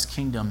of Christ's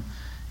kingdom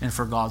and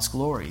for God's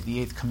glory. The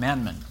eighth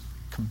commandment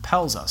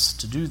compels us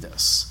to do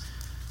this.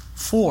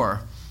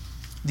 4,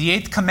 the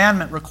eighth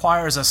commandment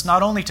requires us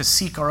not only to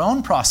seek our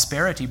own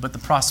prosperity, but the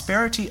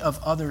prosperity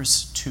of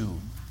others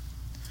too.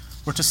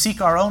 We're to seek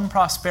our own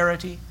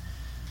prosperity.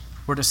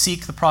 We're to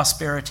seek the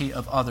prosperity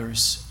of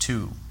others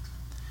too.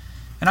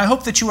 And I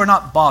hope that you are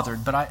not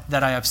bothered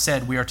that I have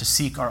said we are to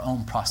seek our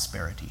own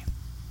prosperity.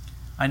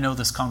 I know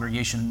this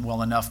congregation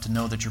well enough to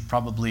know that you're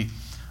probably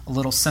a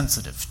little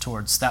sensitive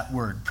towards that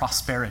word,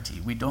 prosperity.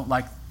 We don't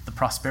like the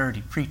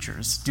prosperity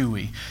preachers, do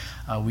we?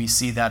 We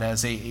see that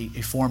as a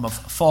form of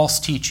false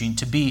teaching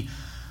to be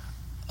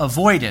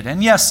avoided.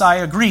 And yes, I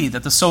agree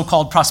that the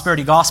so-called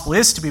prosperity gospel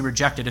is to be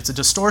rejected. It's a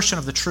distortion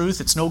of the truth.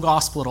 It's no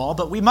gospel at all.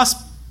 But we must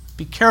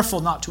be careful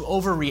not to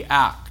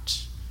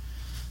overreact.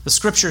 The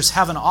Scriptures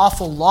have an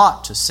awful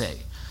lot to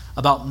say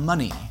about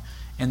money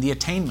and the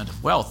attainment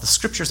of wealth. The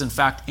Scriptures, in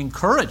fact,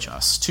 encourage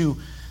us to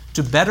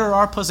better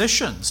our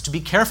positions, to be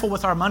careful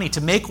with our money,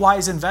 to make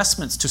wise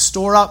investments, to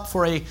store up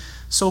for a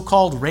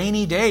so-called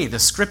rainy day. The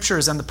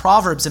Scriptures and the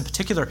Proverbs in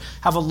particular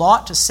have a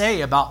lot to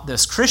say about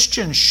this.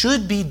 Christians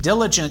should be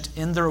diligent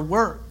in their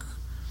work.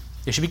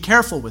 They should be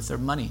careful with their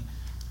money.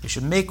 They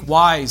should make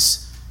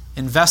wise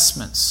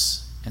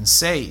investments and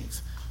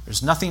save.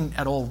 There's nothing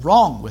at all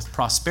wrong with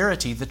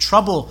prosperity. The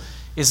trouble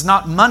is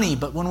not money,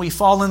 but when we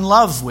fall in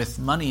love with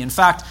money. In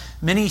fact,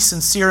 many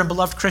sincere and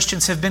beloved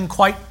Christians have been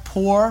quite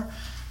poor,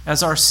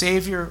 as our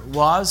Savior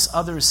was.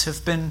 Others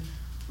have been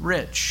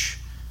rich.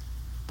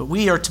 But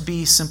we are to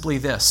be simply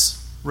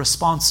this,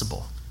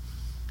 responsible.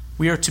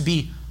 We are to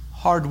be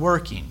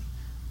hardworking,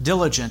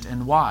 diligent,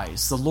 and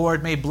wise. The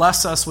Lord may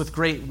bless us with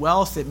great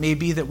wealth. It may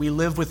be that we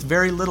live with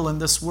very little in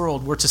this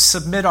world. We're to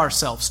submit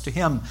ourselves to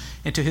Him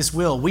and to His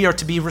will. We are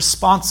to be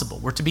responsible.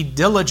 We're to be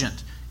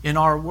diligent in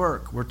our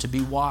work. We're to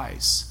be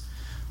wise.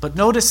 But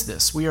notice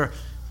this, we are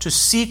to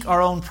seek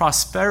our own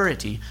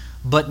prosperity,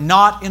 but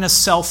not in a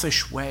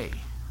selfish way.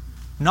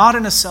 Not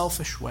in a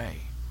selfish way.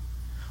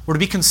 We're to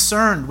be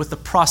concerned with the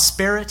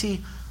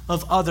prosperity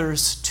of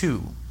others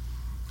too.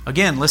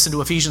 Again, listen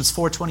to Ephesians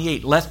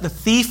 4:28. Let the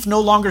thief no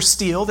longer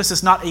steal. This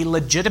is not a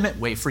legitimate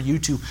way for you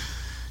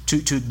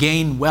to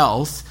gain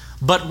wealth,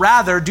 but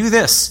rather do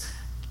this.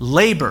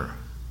 Labor,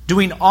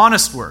 doing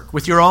honest work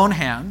with your own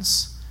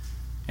hands.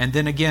 And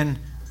then again,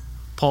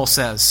 Paul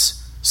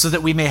says, so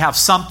that we may have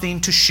something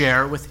to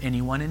share with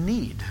anyone in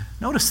need.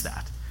 Notice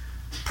that.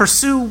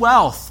 Pursue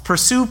wealth,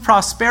 pursue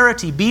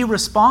prosperity, be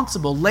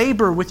responsible,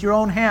 labor with your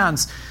own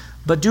hands,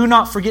 but do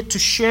not forget to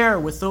share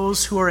with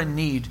those who are in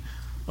need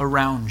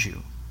around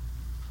you.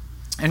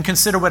 And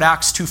consider what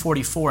Acts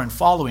 2:44 and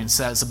following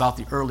says about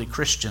the early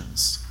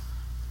Christians.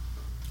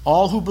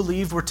 All who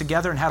believed were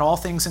together and had all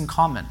things in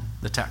common,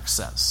 the text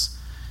says.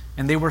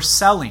 And they were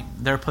selling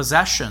their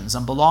possessions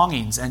and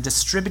belongings and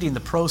distributing the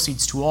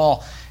proceeds to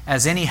all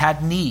as any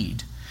had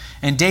need.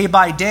 And day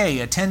by day,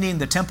 attending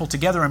the temple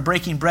together and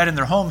breaking bread in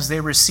their homes,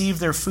 they received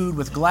their food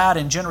with glad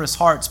and generous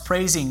hearts,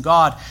 praising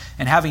God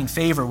and having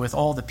favor with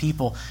all the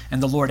people.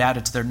 And the Lord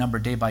added to their number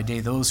day by day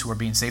those who were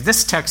being saved.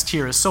 This text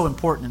here is so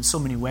important in so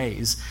many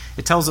ways.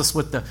 It tells us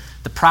what the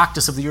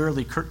practice of the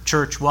early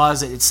church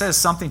was. It says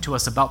something to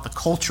us about the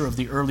culture of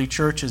the early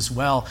church as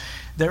well.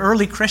 The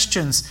early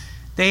Christians,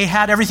 they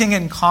had everything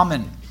in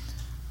common.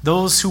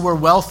 Those who were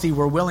wealthy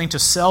were willing to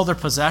sell their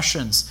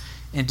possessions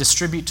and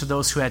distribute to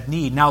those who had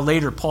need. Now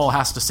later, Paul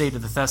has to say to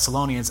the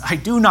Thessalonians, I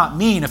do not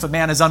mean if a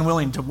man is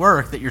unwilling to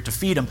work that you're to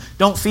feed him.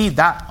 Don't feed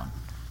that one.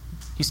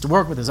 He's to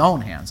work with his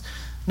own hands.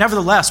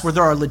 Nevertheless, where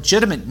there are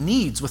legitimate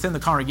needs within the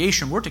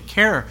congregation, we're to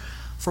care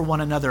for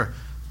one another.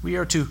 We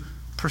are to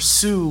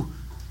pursue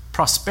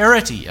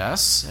prosperity,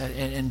 yes,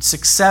 and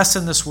success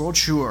in this world,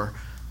 sure,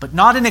 but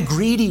not in a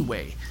greedy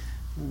way.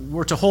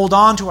 We're to hold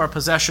on to our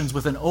possessions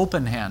with an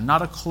open hand,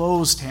 not a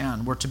closed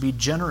hand. We're to be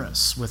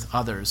generous with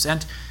others.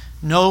 And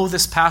no,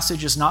 this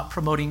passage is not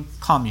promoting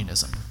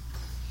communism.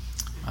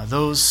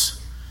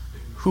 Those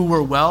who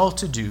were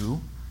well-to-do,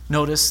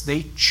 notice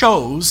they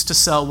chose to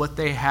sell what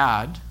they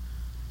had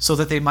so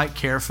that they might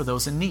care for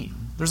those in need.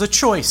 There's a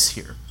choice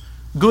here.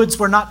 Goods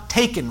were not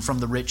taken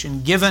from the rich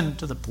and given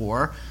to the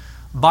poor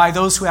by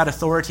those who had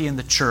authority in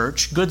the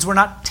church. Goods were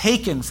not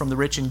taken from the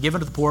rich and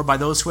given to the poor by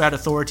those who had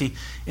authority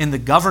in the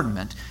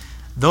government.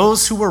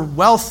 Those who were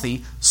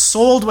wealthy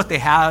sold what they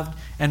had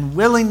and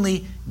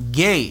willingly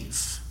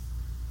gave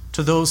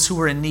to those who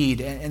were in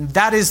need. And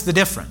that is the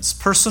difference.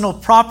 Personal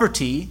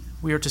property,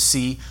 we are to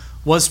see,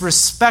 was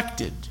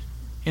respected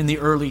in the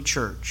early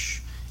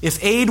church.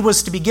 If aid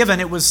was to be given,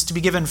 it was to be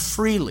given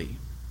freely.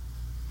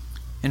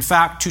 In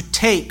fact, to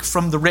take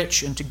from the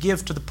rich and to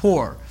give to the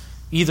poor,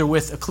 either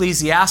with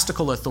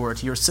ecclesiastical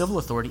authority or civil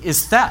authority,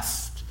 is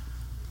theft.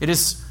 It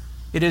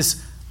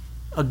is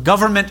a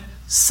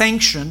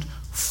government-sanctioned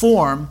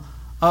form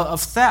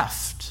of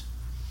theft.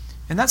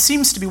 And that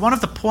seems to be one of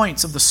the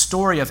points of the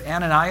story of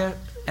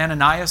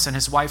Ananias and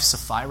his wife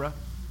Sapphira.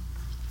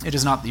 It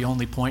is not the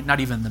only point, not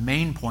even the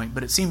main point,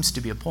 but it seems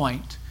to be a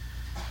point.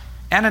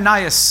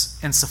 Ananias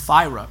and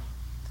Sapphira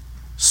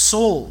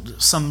sold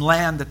some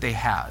land that they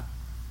had,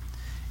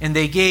 and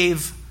they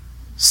gave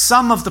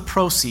some of the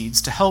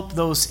proceeds to help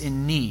those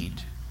in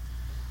need.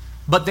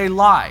 But they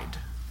lied,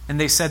 and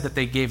they said that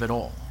they gave it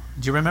all.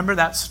 Do you remember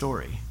that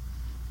story?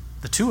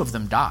 The two of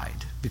them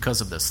died because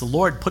of this. The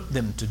Lord put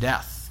them to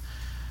death.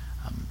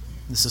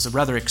 This is a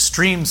rather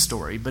extreme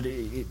story, but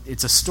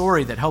it's a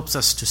story that helps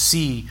us to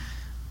see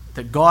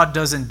that God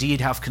does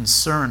indeed have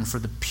concern for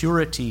the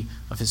purity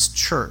of his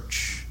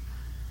church.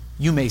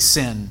 You may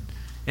sin,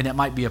 and it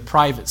might be a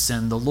private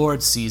sin. The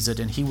Lord sees it,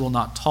 and he will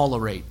not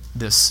tolerate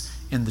this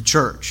in the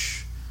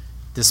church.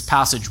 This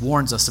passage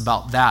warns us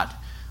about that.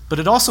 But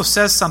it also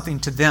says something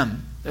to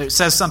them. It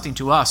says something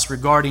to us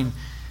regarding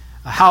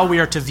how we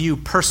are to view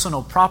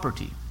personal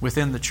property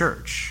within the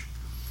church.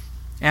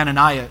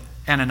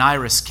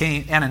 Ananias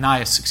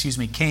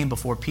came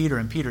before Peter,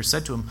 and Peter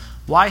said to him,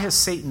 "Why has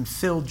Satan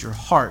filled your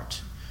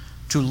heart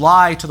to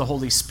lie to the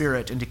Holy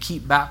Spirit and to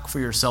keep back for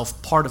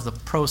yourself part of the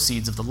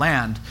proceeds of the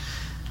land?"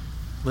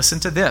 Listen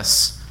to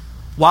this.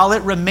 "While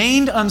it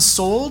remained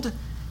unsold,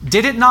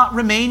 did it not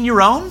remain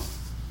your own?"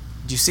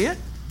 Do you see it?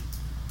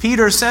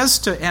 Peter says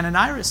to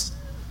Ananias,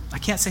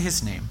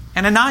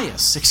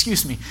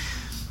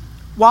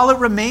 while it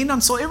remained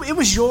unsold, it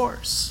was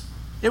yours.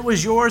 It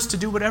was yours to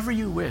do whatever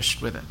you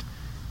wished with it.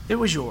 It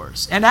was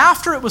yours. And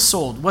after it was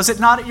sold, was it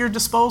not at your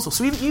disposal?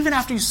 So even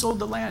after you sold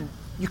the land,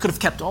 you could have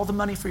kept all the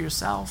money for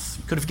yourself.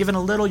 You could have given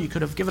a little. You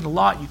could have given a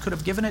lot. You could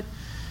have given it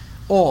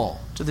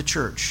all to the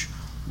church.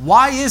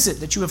 Why is it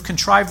that you have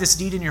contrived this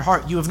deed in your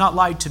heart? You have not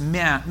lied to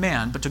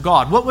man, but to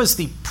God. What was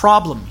the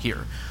problem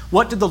here?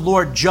 What did the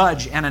Lord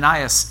judge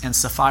Ananias and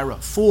Sapphira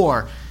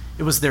for?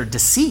 It was their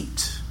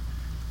deceit.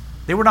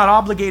 They were not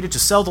obligated to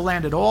sell the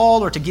land at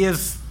all or to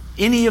give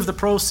any of the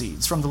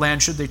proceeds from the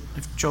land should they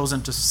have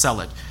chosen to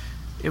sell it.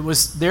 It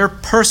was their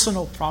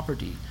personal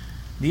property.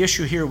 The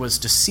issue here was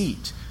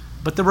deceit.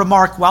 But the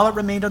remark, "while it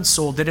remained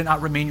unsold, did it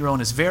not remain your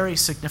own?" is very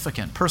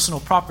significant. Personal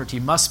property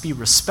must be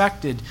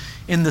respected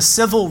in the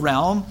civil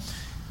realm.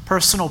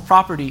 Personal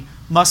property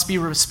must be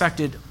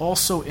respected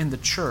also in the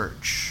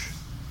church.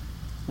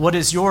 What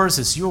is yours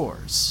is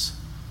yours.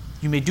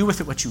 You may do with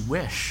it what you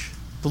wish.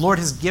 The Lord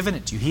has given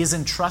it to you. He has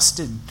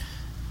entrusted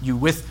you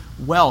with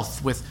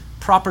wealth, with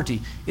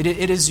property. It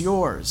is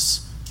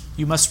yours.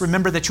 You must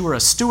remember that you are a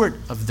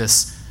steward of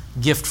this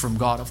gift from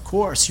God, of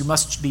course. You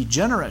must be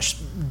generous,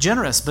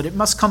 but it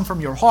must come from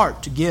your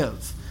heart to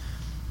give.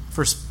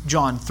 1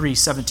 John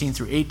 3:17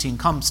 through 18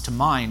 comes to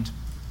mind.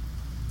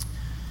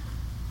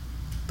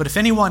 "But if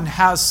anyone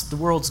has the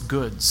world's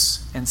goods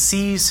and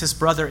sees his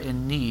brother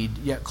in need,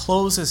 yet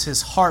closes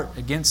his heart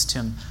against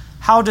him,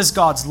 how does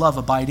God's love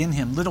abide in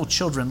him? Little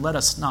children, let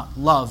us not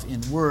love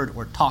in word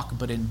or talk,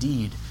 but in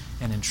deed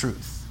and in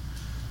truth."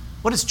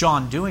 What is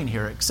John doing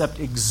here except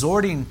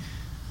exhorting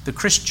the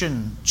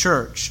Christian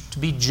church to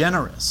be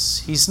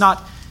generous? He's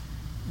not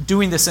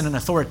doing this in an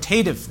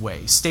authoritative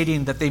way,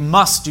 stating that they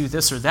must do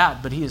this or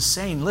that, but he is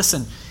saying,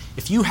 listen,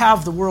 if you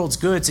have the world's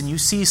goods and you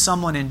see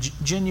someone in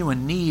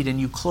genuine need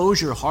and you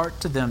close your heart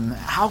to them,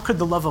 how could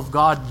the love of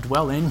God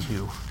dwell in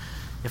you?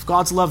 If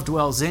God's love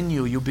dwells in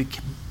you, you'll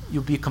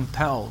be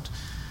compelled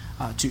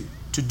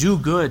to do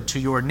good to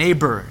your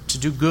neighbor, to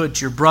do good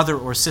to your brother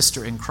or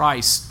sister in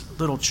Christ.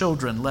 Little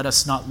children, let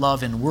us not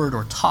love in word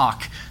or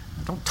talk.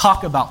 Don't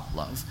talk about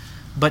love,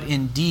 but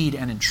in deed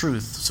and in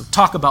truth. So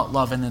talk about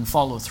love and then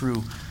follow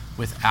through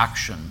with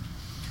action.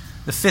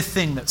 The fifth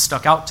thing that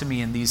stuck out to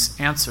me in these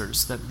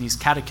answers that these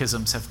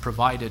catechisms have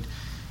provided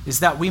is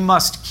that we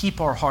must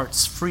keep our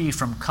hearts free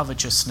from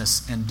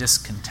covetousness and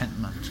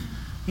discontentment.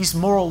 These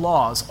moral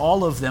laws,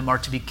 all of them are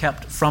to be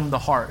kept from the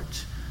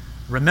heart.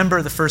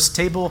 Remember, the first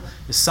table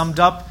is summed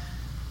up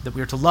that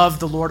we are to love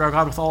the Lord our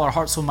God with all our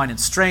heart, soul, mind, and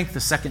strength.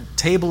 The second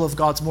table of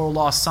God's moral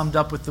law summed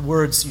up with the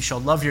words, "You shall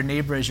love your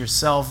neighbor as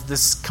yourself."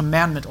 This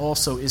commandment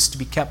also is to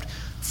be kept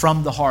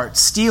from the heart.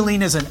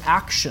 Stealing is an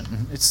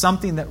action. It's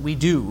something that we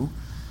do,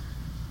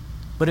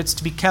 but it's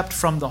to be kept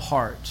from the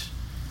heart.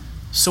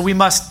 So we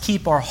must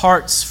keep our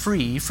hearts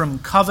free from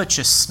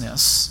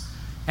covetousness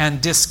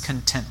and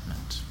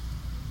discontentment.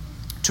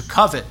 To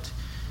covet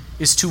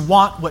is to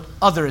want what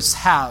others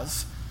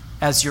have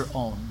as your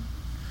own.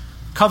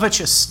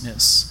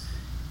 Covetousness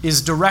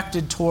is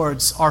directed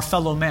towards our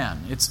fellow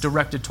man. It's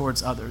directed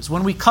towards others.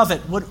 When we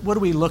covet, what are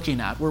we looking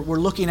at? We're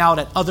looking out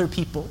at other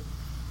people.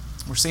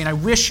 We're saying, I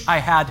wish I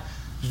had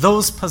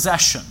those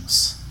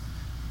possessions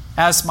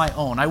as my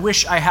own. I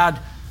wish I had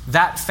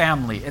that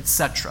family,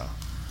 etc.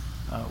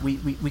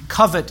 We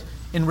covet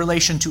in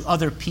relation to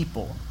other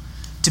people.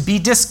 To be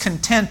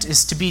discontent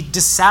is to be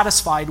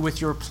dissatisfied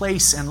with your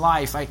place in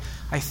life.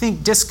 I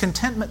think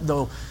discontentment,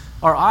 though,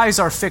 our eyes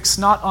are fixed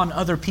not on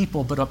other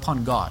people but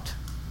upon God.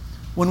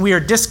 When we are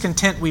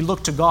discontent, we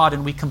look to God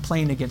and we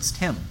complain against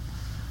Him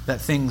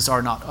that things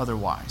are not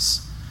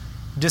otherwise.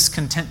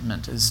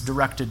 Discontentment is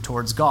directed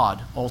towards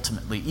God,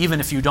 ultimately. Even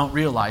if you don't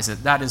realize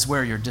it, that is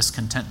where your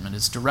discontentment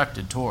is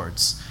directed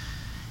towards.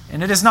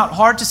 And it is not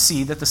hard to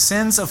see that the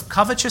sins of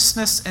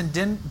covetousness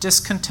and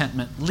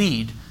discontentment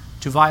lead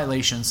to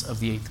violations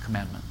of the 8th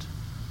commandment.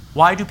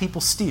 Why do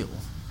people steal?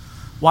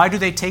 Why do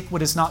they take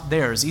what is not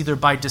theirs, either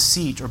by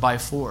deceit or by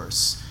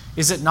force?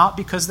 Is it not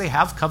because they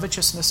have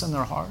covetousness in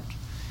their heart?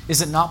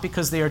 Is it not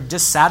because they are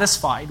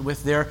dissatisfied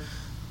with their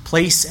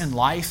place in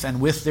life and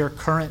with their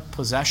current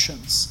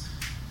possessions?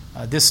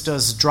 This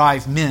does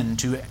drive men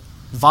to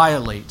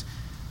violate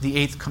the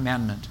 8th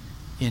commandment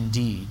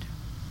indeed.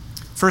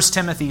 1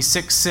 Timothy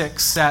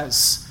 6:6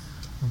 says,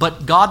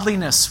 "But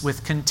godliness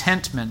with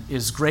contentment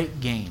is great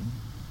gain.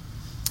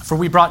 For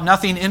we brought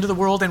nothing into the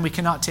world, and we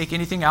cannot take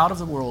anything out of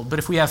the world. But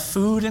if we have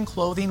food and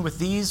clothing, with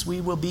these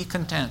we will be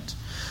content.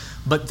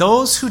 But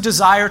those who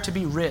desire to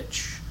be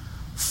rich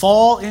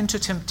fall into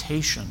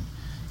temptation,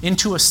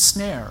 into a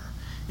snare,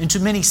 into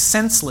many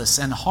senseless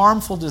and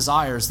harmful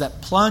desires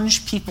that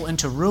plunge people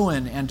into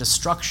ruin and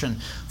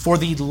destruction. For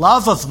the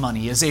love of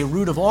money is a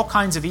root of all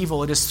kinds of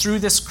evil. It is through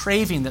this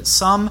craving that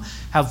some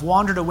have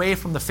wandered away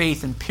from the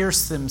faith and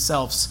pierced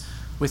themselves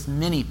with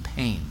many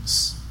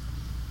pains."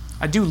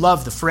 I do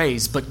love the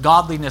phrase, "but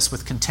godliness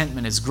with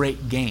contentment is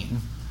great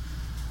gain."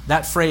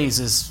 That phrase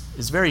is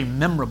very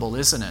memorable,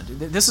 isn't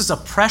it? This is a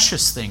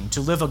precious thing, to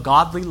live a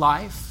godly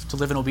life, to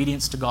live in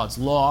obedience to God's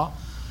law,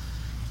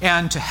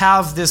 and to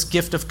have this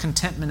gift of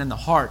contentment in the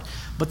heart.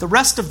 But the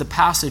rest of the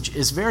passage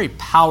is very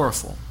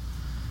powerful,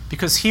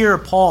 because here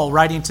Paul,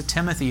 writing to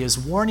Timothy, is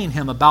warning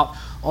him about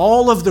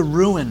all of the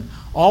ruin,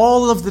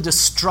 all of the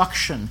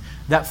destruction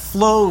that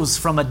flows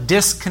from a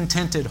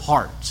discontented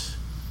heart.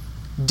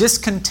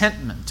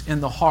 Discontentment in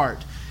the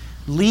heart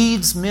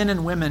leads men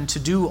and women to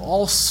do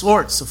all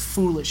sorts of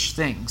foolish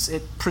things.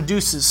 It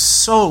produces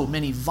so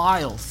many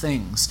vile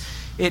things.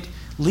 It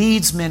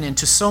leads men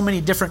into so many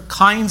different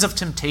kinds of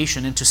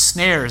temptation, into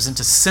snares,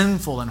 into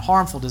sinful and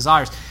harmful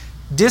desires.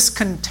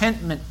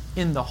 Discontentment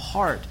in the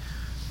heart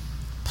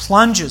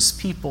plunges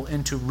people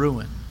into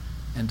ruin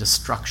and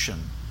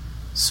destruction.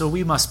 So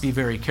we must be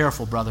very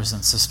careful, brothers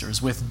and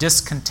sisters, with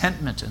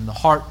discontentment in the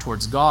heart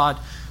towards God,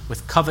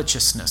 with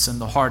covetousness in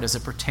the heart as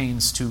it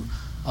pertains to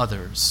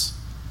others.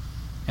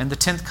 And the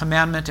 10th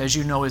commandment, as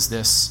you know, is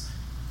this: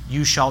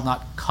 you shall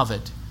not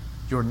covet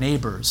your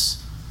neighbor's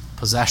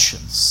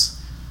possessions.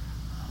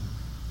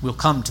 We'll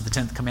come to the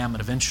 10th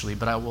commandment eventually,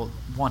 but I will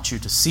want you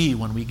to see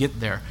when we get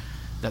there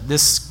that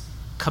this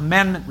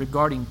commandment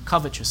regarding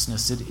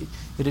covetousness,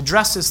 it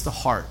addresses the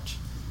heart.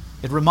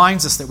 It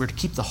reminds us that we're to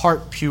keep the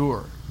heart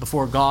pure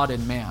before God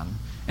and man,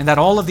 and that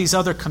all of these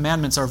other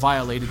commandments are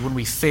violated when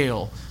we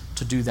fail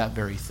to do that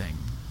very thing.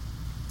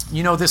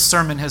 You know, this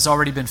sermon has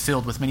already been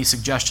filled with many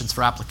suggestions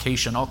for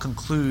application. I'll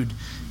conclude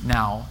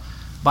now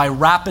by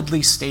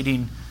rapidly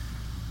stating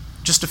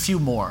just a few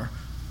more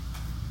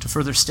to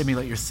further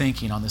stimulate your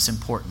thinking on this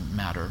important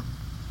matter.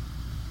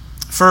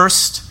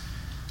 First,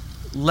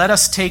 let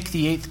us take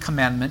the 8th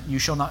commandment, "You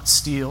shall not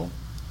steal,"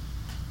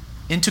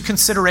 into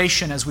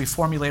consideration as we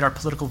formulate our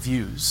political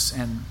views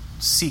and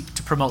seek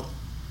to promote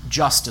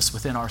justice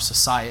within our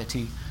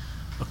society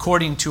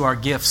according to our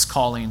gifts,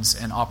 callings,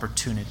 and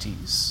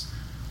opportunities.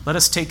 Let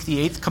us take the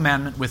 8th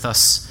commandment with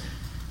us,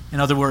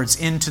 in other words,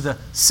 into the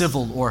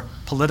civil or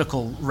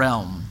political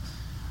realm.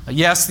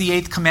 Yes, the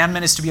 8th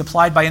commandment is to be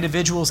applied by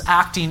individuals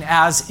acting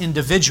as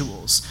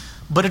individuals,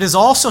 but it is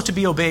also to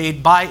be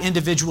obeyed by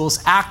individuals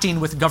acting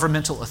with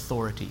governmental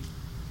authority.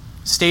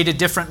 Stated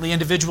differently,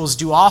 individuals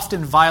do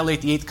often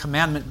violate the 8th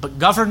commandment, but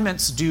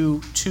governments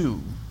do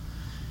too.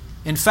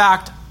 In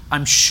fact,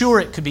 I'm sure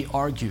it could be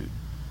argued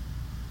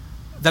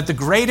that the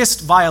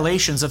greatest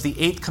violations of the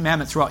 8th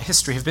commandment throughout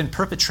history have been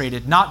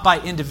perpetrated not by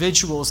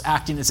individuals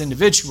acting as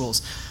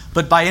individuals,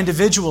 but by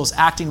individuals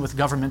acting with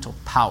governmental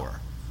power.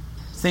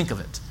 Think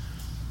of it.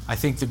 I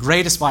think the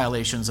greatest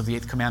violations of the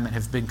 8th commandment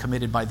have been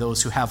committed by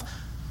those who have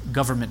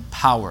government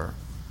power.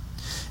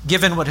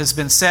 Given what has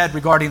been said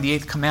regarding the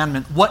 8th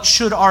commandment, what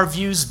should our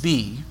views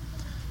be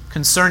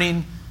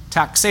concerning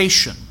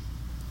taxation,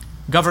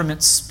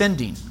 government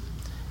spending,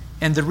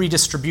 and the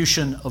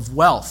redistribution of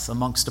wealth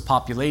amongst a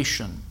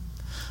population?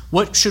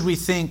 What should we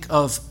think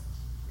of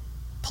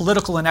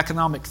political and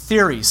economic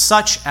theories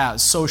such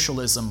as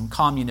socialism,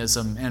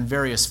 communism, and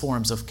various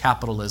forms of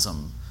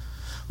capitalism?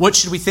 What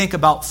should we think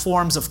about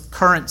forms of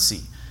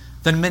currency,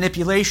 the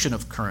manipulation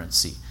of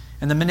currency,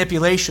 and the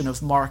manipulation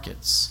of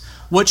markets?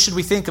 What should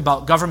we think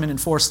about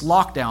government-enforced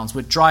lockdowns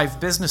which drive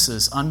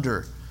businesses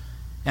under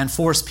and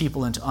force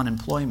people into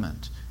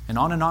unemployment? And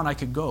on I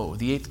could go.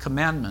 The 8th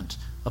commandment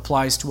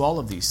applies to all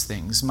of these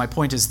things. My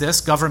point is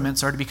this: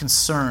 governments are to be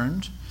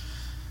concerned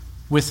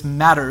with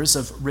matters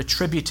of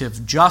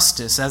retributive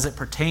justice as it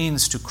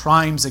pertains to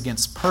crimes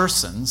against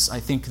persons. I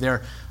think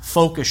their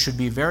focus should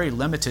be very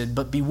limited,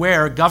 but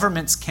beware,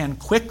 governments can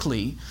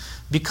quickly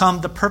become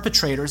the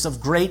perpetrators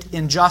of great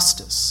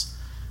injustice.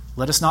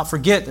 Let us not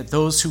forget that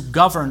those who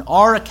govern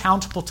are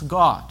accountable to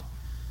God.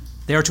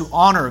 They are to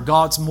honor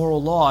God's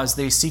moral law as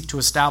they seek to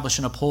establish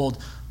and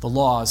uphold the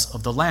laws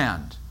of the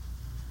land.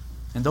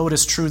 And though it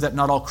is true that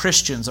not all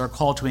Christians are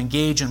called to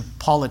engage in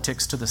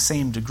politics to the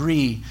same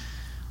degree,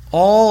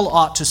 all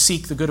ought to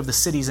seek the good of the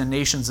cities and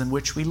nations in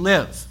which we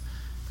live.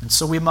 And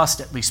so we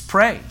must at least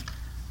pray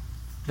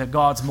that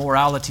God's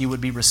morality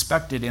would be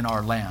respected in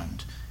our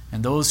land.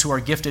 And those who are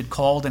gifted,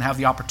 called, and have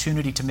the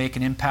opportunity to make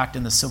an impact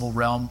in the civil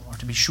realm are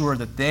to be sure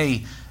that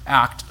they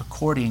act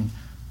according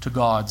to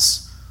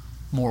God's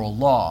moral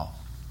law.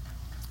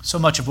 So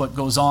much of what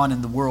goes on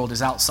in the world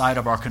is outside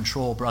of our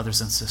control,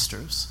 brothers and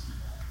sisters.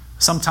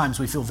 Sometimes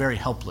we feel very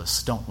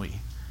helpless, don't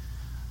we?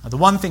 The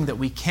one thing that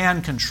we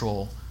can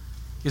control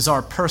is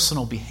our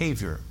personal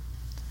behavior.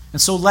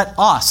 And so let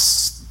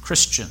us,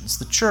 Christians,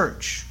 the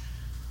church,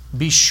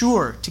 be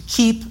sure to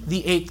keep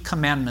the 8th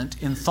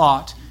commandment in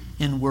thought,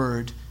 in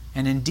word,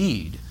 and in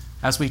deed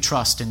as we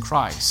trust in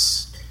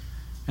Christ.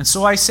 And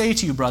so I say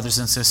to you, brothers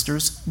and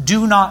sisters,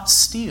 do not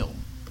steal.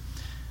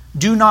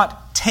 Do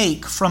not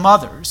take from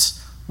others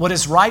what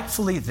is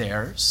rightfully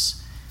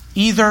theirs,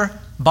 either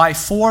by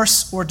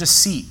force or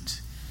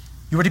deceit.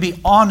 You are to be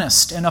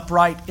honest and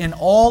upright in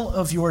all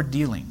of your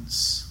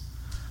dealings.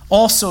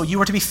 Also, you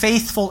are to be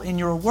faithful in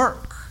your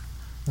work.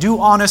 Do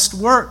honest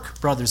work,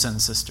 brothers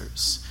and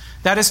sisters.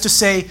 That is to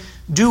say,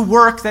 do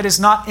work that is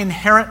not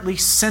inherently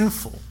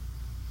sinful.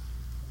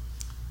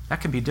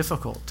 That can be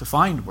difficult to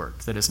find work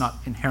that is not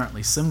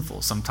inherently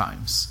sinful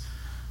sometimes.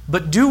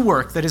 But do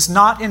work that is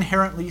not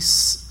inherently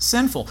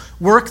sinful.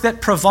 Work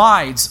that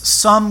provides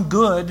some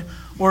good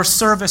or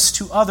service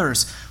to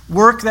others.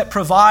 Work that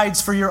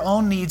provides for your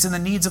own needs and the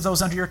needs of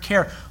those under your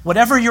care.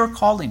 Whatever your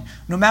calling,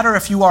 no matter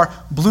if you are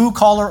blue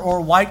collar or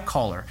white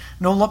collar,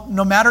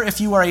 no matter if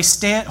you are a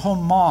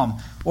stay-at-home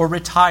mom or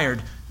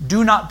retired,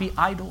 do not be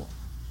idle.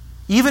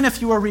 Even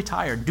if you are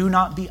retired, do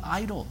not be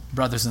idle,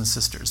 brothers and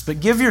sisters, but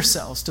give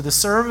yourselves to the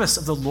service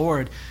of the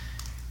Lord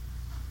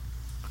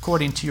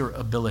according to your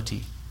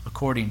ability,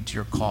 according to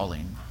your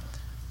calling.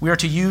 We are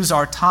to use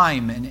our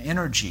time and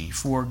energy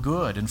for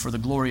good and for the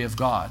glory of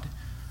God.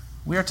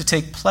 We are to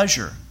take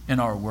pleasure in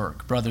our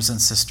work, brothers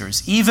and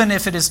sisters, even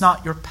if it is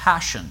not your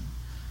passion.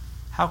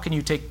 How can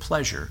you take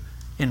pleasure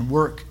in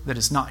work that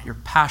is not your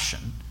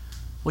passion?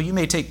 Well, you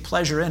may take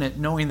pleasure in it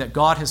knowing that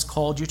God has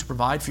called you to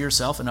provide for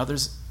yourself and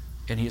others,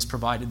 and He has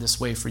provided this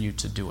way for you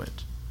to do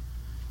it.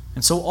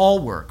 And so all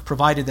work,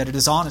 provided that it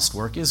is honest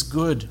work, is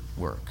good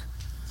work.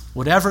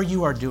 Whatever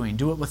you are doing,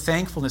 do it with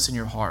thankfulness in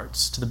your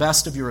hearts, to the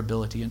best of your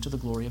ability and to the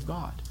glory of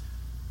God.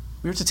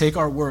 We are to take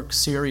our work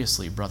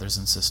seriously, brothers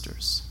and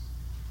sisters.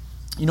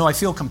 You know, I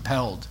feel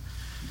compelled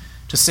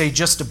to say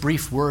just a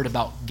brief word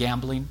about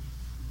gambling.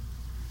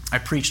 I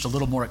preached a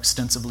little more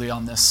extensively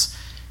on this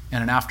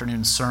in an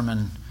afternoon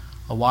sermon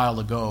a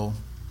while ago.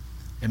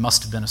 It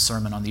must have been a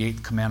sermon on the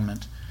 8th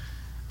commandment.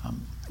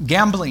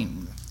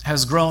 Gambling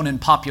has grown in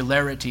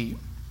popularity,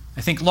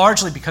 I think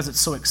largely because it's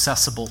so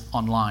accessible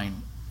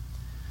online.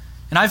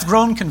 And I've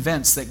grown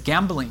convinced that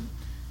gambling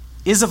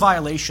is a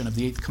violation of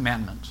the 8th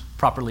commandment,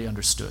 properly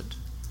understood.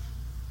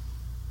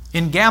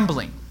 In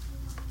gambling,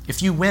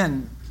 if you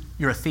win,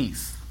 you're a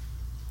thief.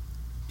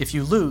 If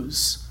you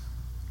lose,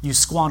 you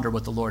squander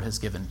what the Lord has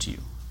given to you.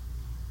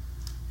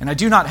 And I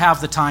do not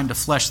have the time to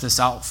flesh this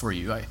out for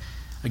you. I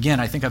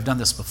think I've done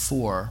this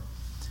before.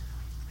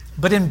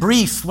 But in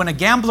brief, when a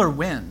gambler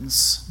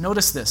wins,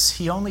 notice this,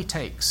 he only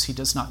takes, he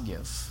does not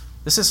give.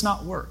 This is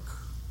not work.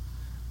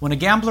 When a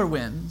gambler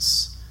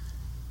wins,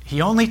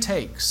 he only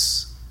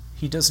takes,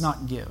 he does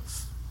not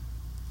give.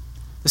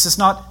 This is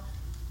not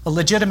a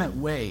legitimate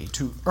way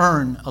to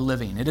earn a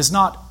living. It is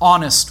not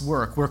honest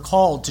work. We're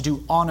called to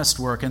do honest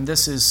work, and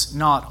this is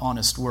not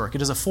honest work.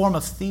 It is a form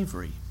of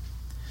thievery.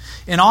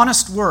 In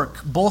honest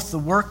work, both the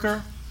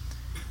worker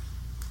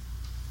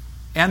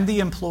and the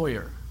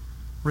employer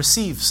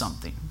receive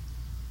something.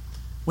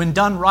 When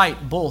done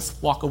right,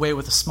 both walk away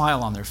with a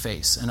smile on their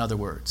face, in other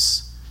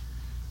words.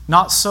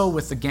 Not so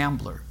with the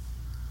gambler.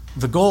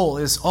 The goal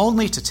is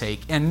only to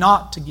take and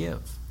not to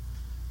give.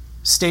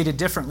 Stated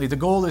differently, the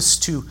goal is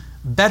to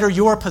better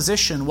your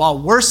position while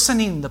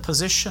worsening the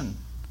position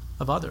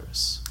of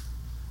others.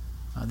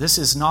 This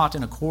is not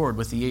in accord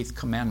with the 8th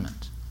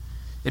commandment.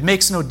 It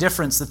makes no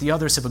difference that the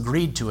others have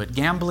agreed to it.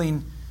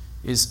 Gambling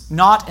is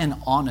not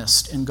an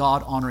honest and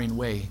God-honoring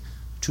way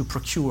to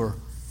procure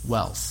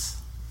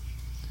wealth.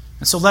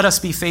 And so let us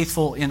be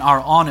faithful in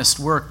our honest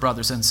work,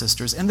 brothers and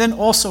sisters. And then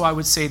also I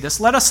would say this,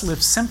 let us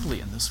live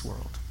simply in this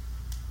world.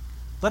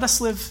 Let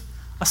us live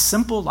a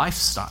simple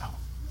lifestyle.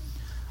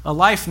 A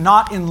life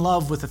not in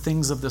love with the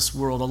things of this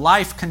world. A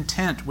life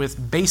content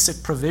with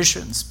basic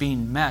provisions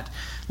being met.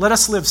 Let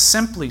us live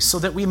simply so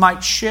that we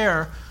might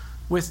share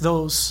with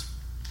those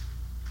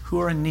who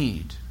are in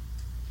need.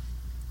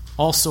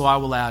 Also, I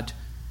will add,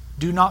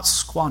 do not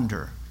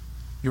squander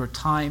your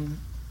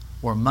time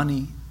or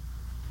money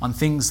on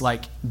things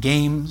like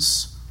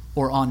games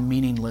or on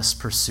meaningless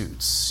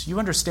pursuits. You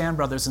understand,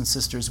 brothers and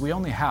sisters, we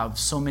only have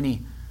so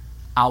many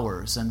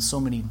hours and so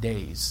many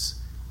days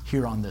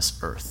here on this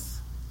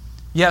earth.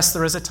 Yes,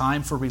 there is a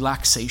time for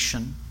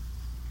relaxation.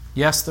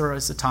 Yes, there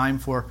is a time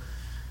for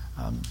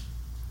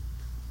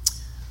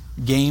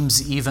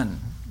games even.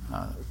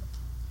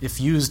 If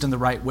used in the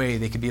right way,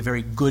 they could be a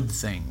very good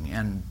thing,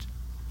 and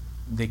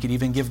they could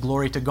even give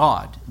glory to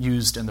God,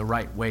 used in the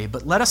right way.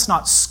 But let us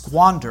not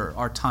squander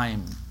our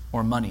time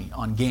or money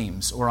on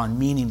games or on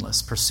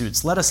meaningless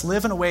pursuits. Let us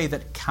live in a way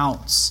that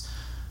counts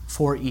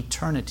for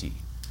eternity.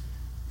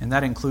 And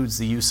that includes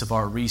the use of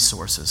our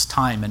resources,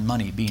 time and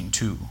money being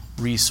two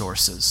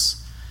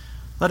resources.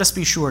 Let us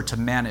be sure to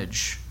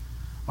manage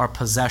our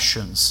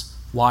possessions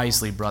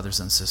wisely, brothers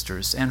and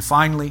sisters. And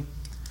finally,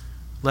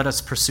 let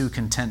us pursue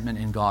contentment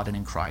in God and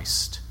in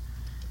Christ.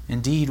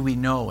 Indeed, we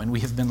know, and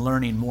we have been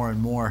learning more and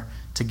more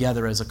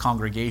together as a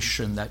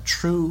congregation, that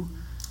true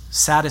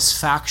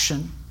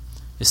satisfaction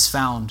is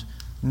found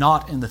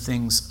not in the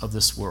things of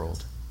this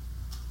world,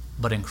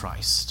 but in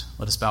Christ.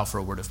 Let us bow for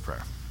a word of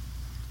prayer.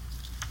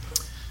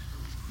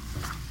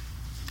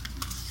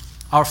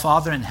 Our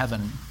Father in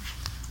heaven,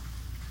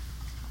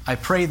 I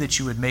pray that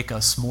you would make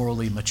us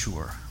morally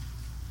mature.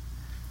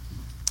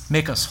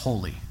 Make us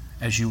holy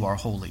as you are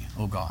holy,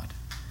 O God.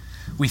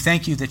 We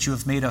thank you that you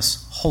have made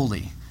us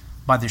holy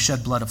by the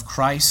shed blood of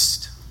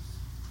Christ,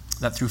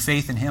 that through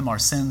faith in him our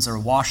sins are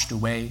washed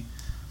away.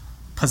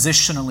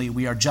 Positionally,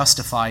 we are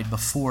justified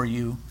before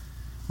you.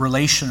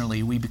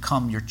 Relationally, we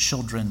become your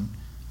children.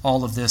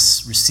 All of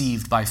this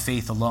received by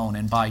faith alone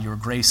and by your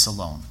grace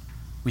alone.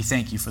 We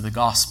thank you for the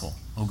gospel,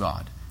 O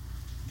God.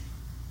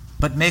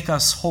 But make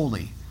us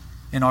holy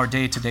in our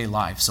day-to-day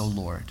lives, O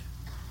Lord.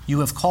 You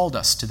have called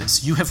us to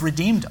this. You have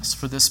redeemed us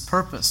for this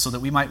purpose, so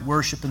that we might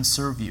worship and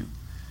serve you.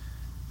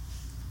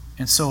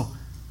 And so,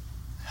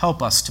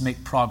 help us to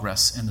make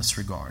progress in this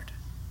regard.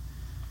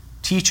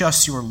 Teach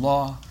us your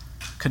law.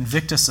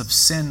 Convict us of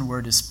sin where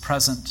it is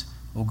present,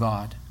 O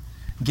God.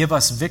 Give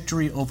us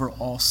victory over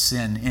all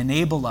sin.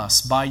 Enable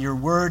us by your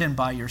word and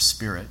by your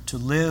Spirit to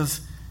live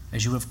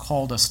as you have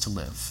called us to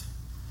live.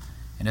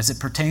 And as it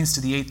pertains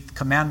to the 8th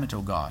commandment,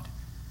 O God,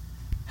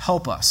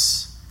 help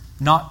us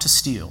not to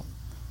steal,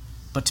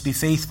 but to be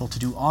faithful to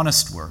do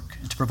honest work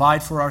and to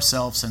provide for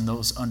ourselves and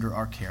those under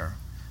our care.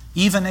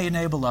 Even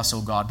enable us,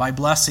 O God, by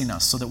blessing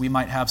us so that we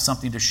might have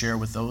something to share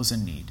with those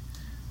in need.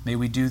 May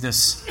we do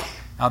this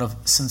out of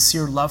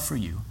sincere love for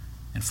you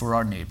and for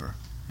our neighbor.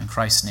 In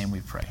Christ's name we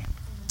pray.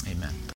 Amen.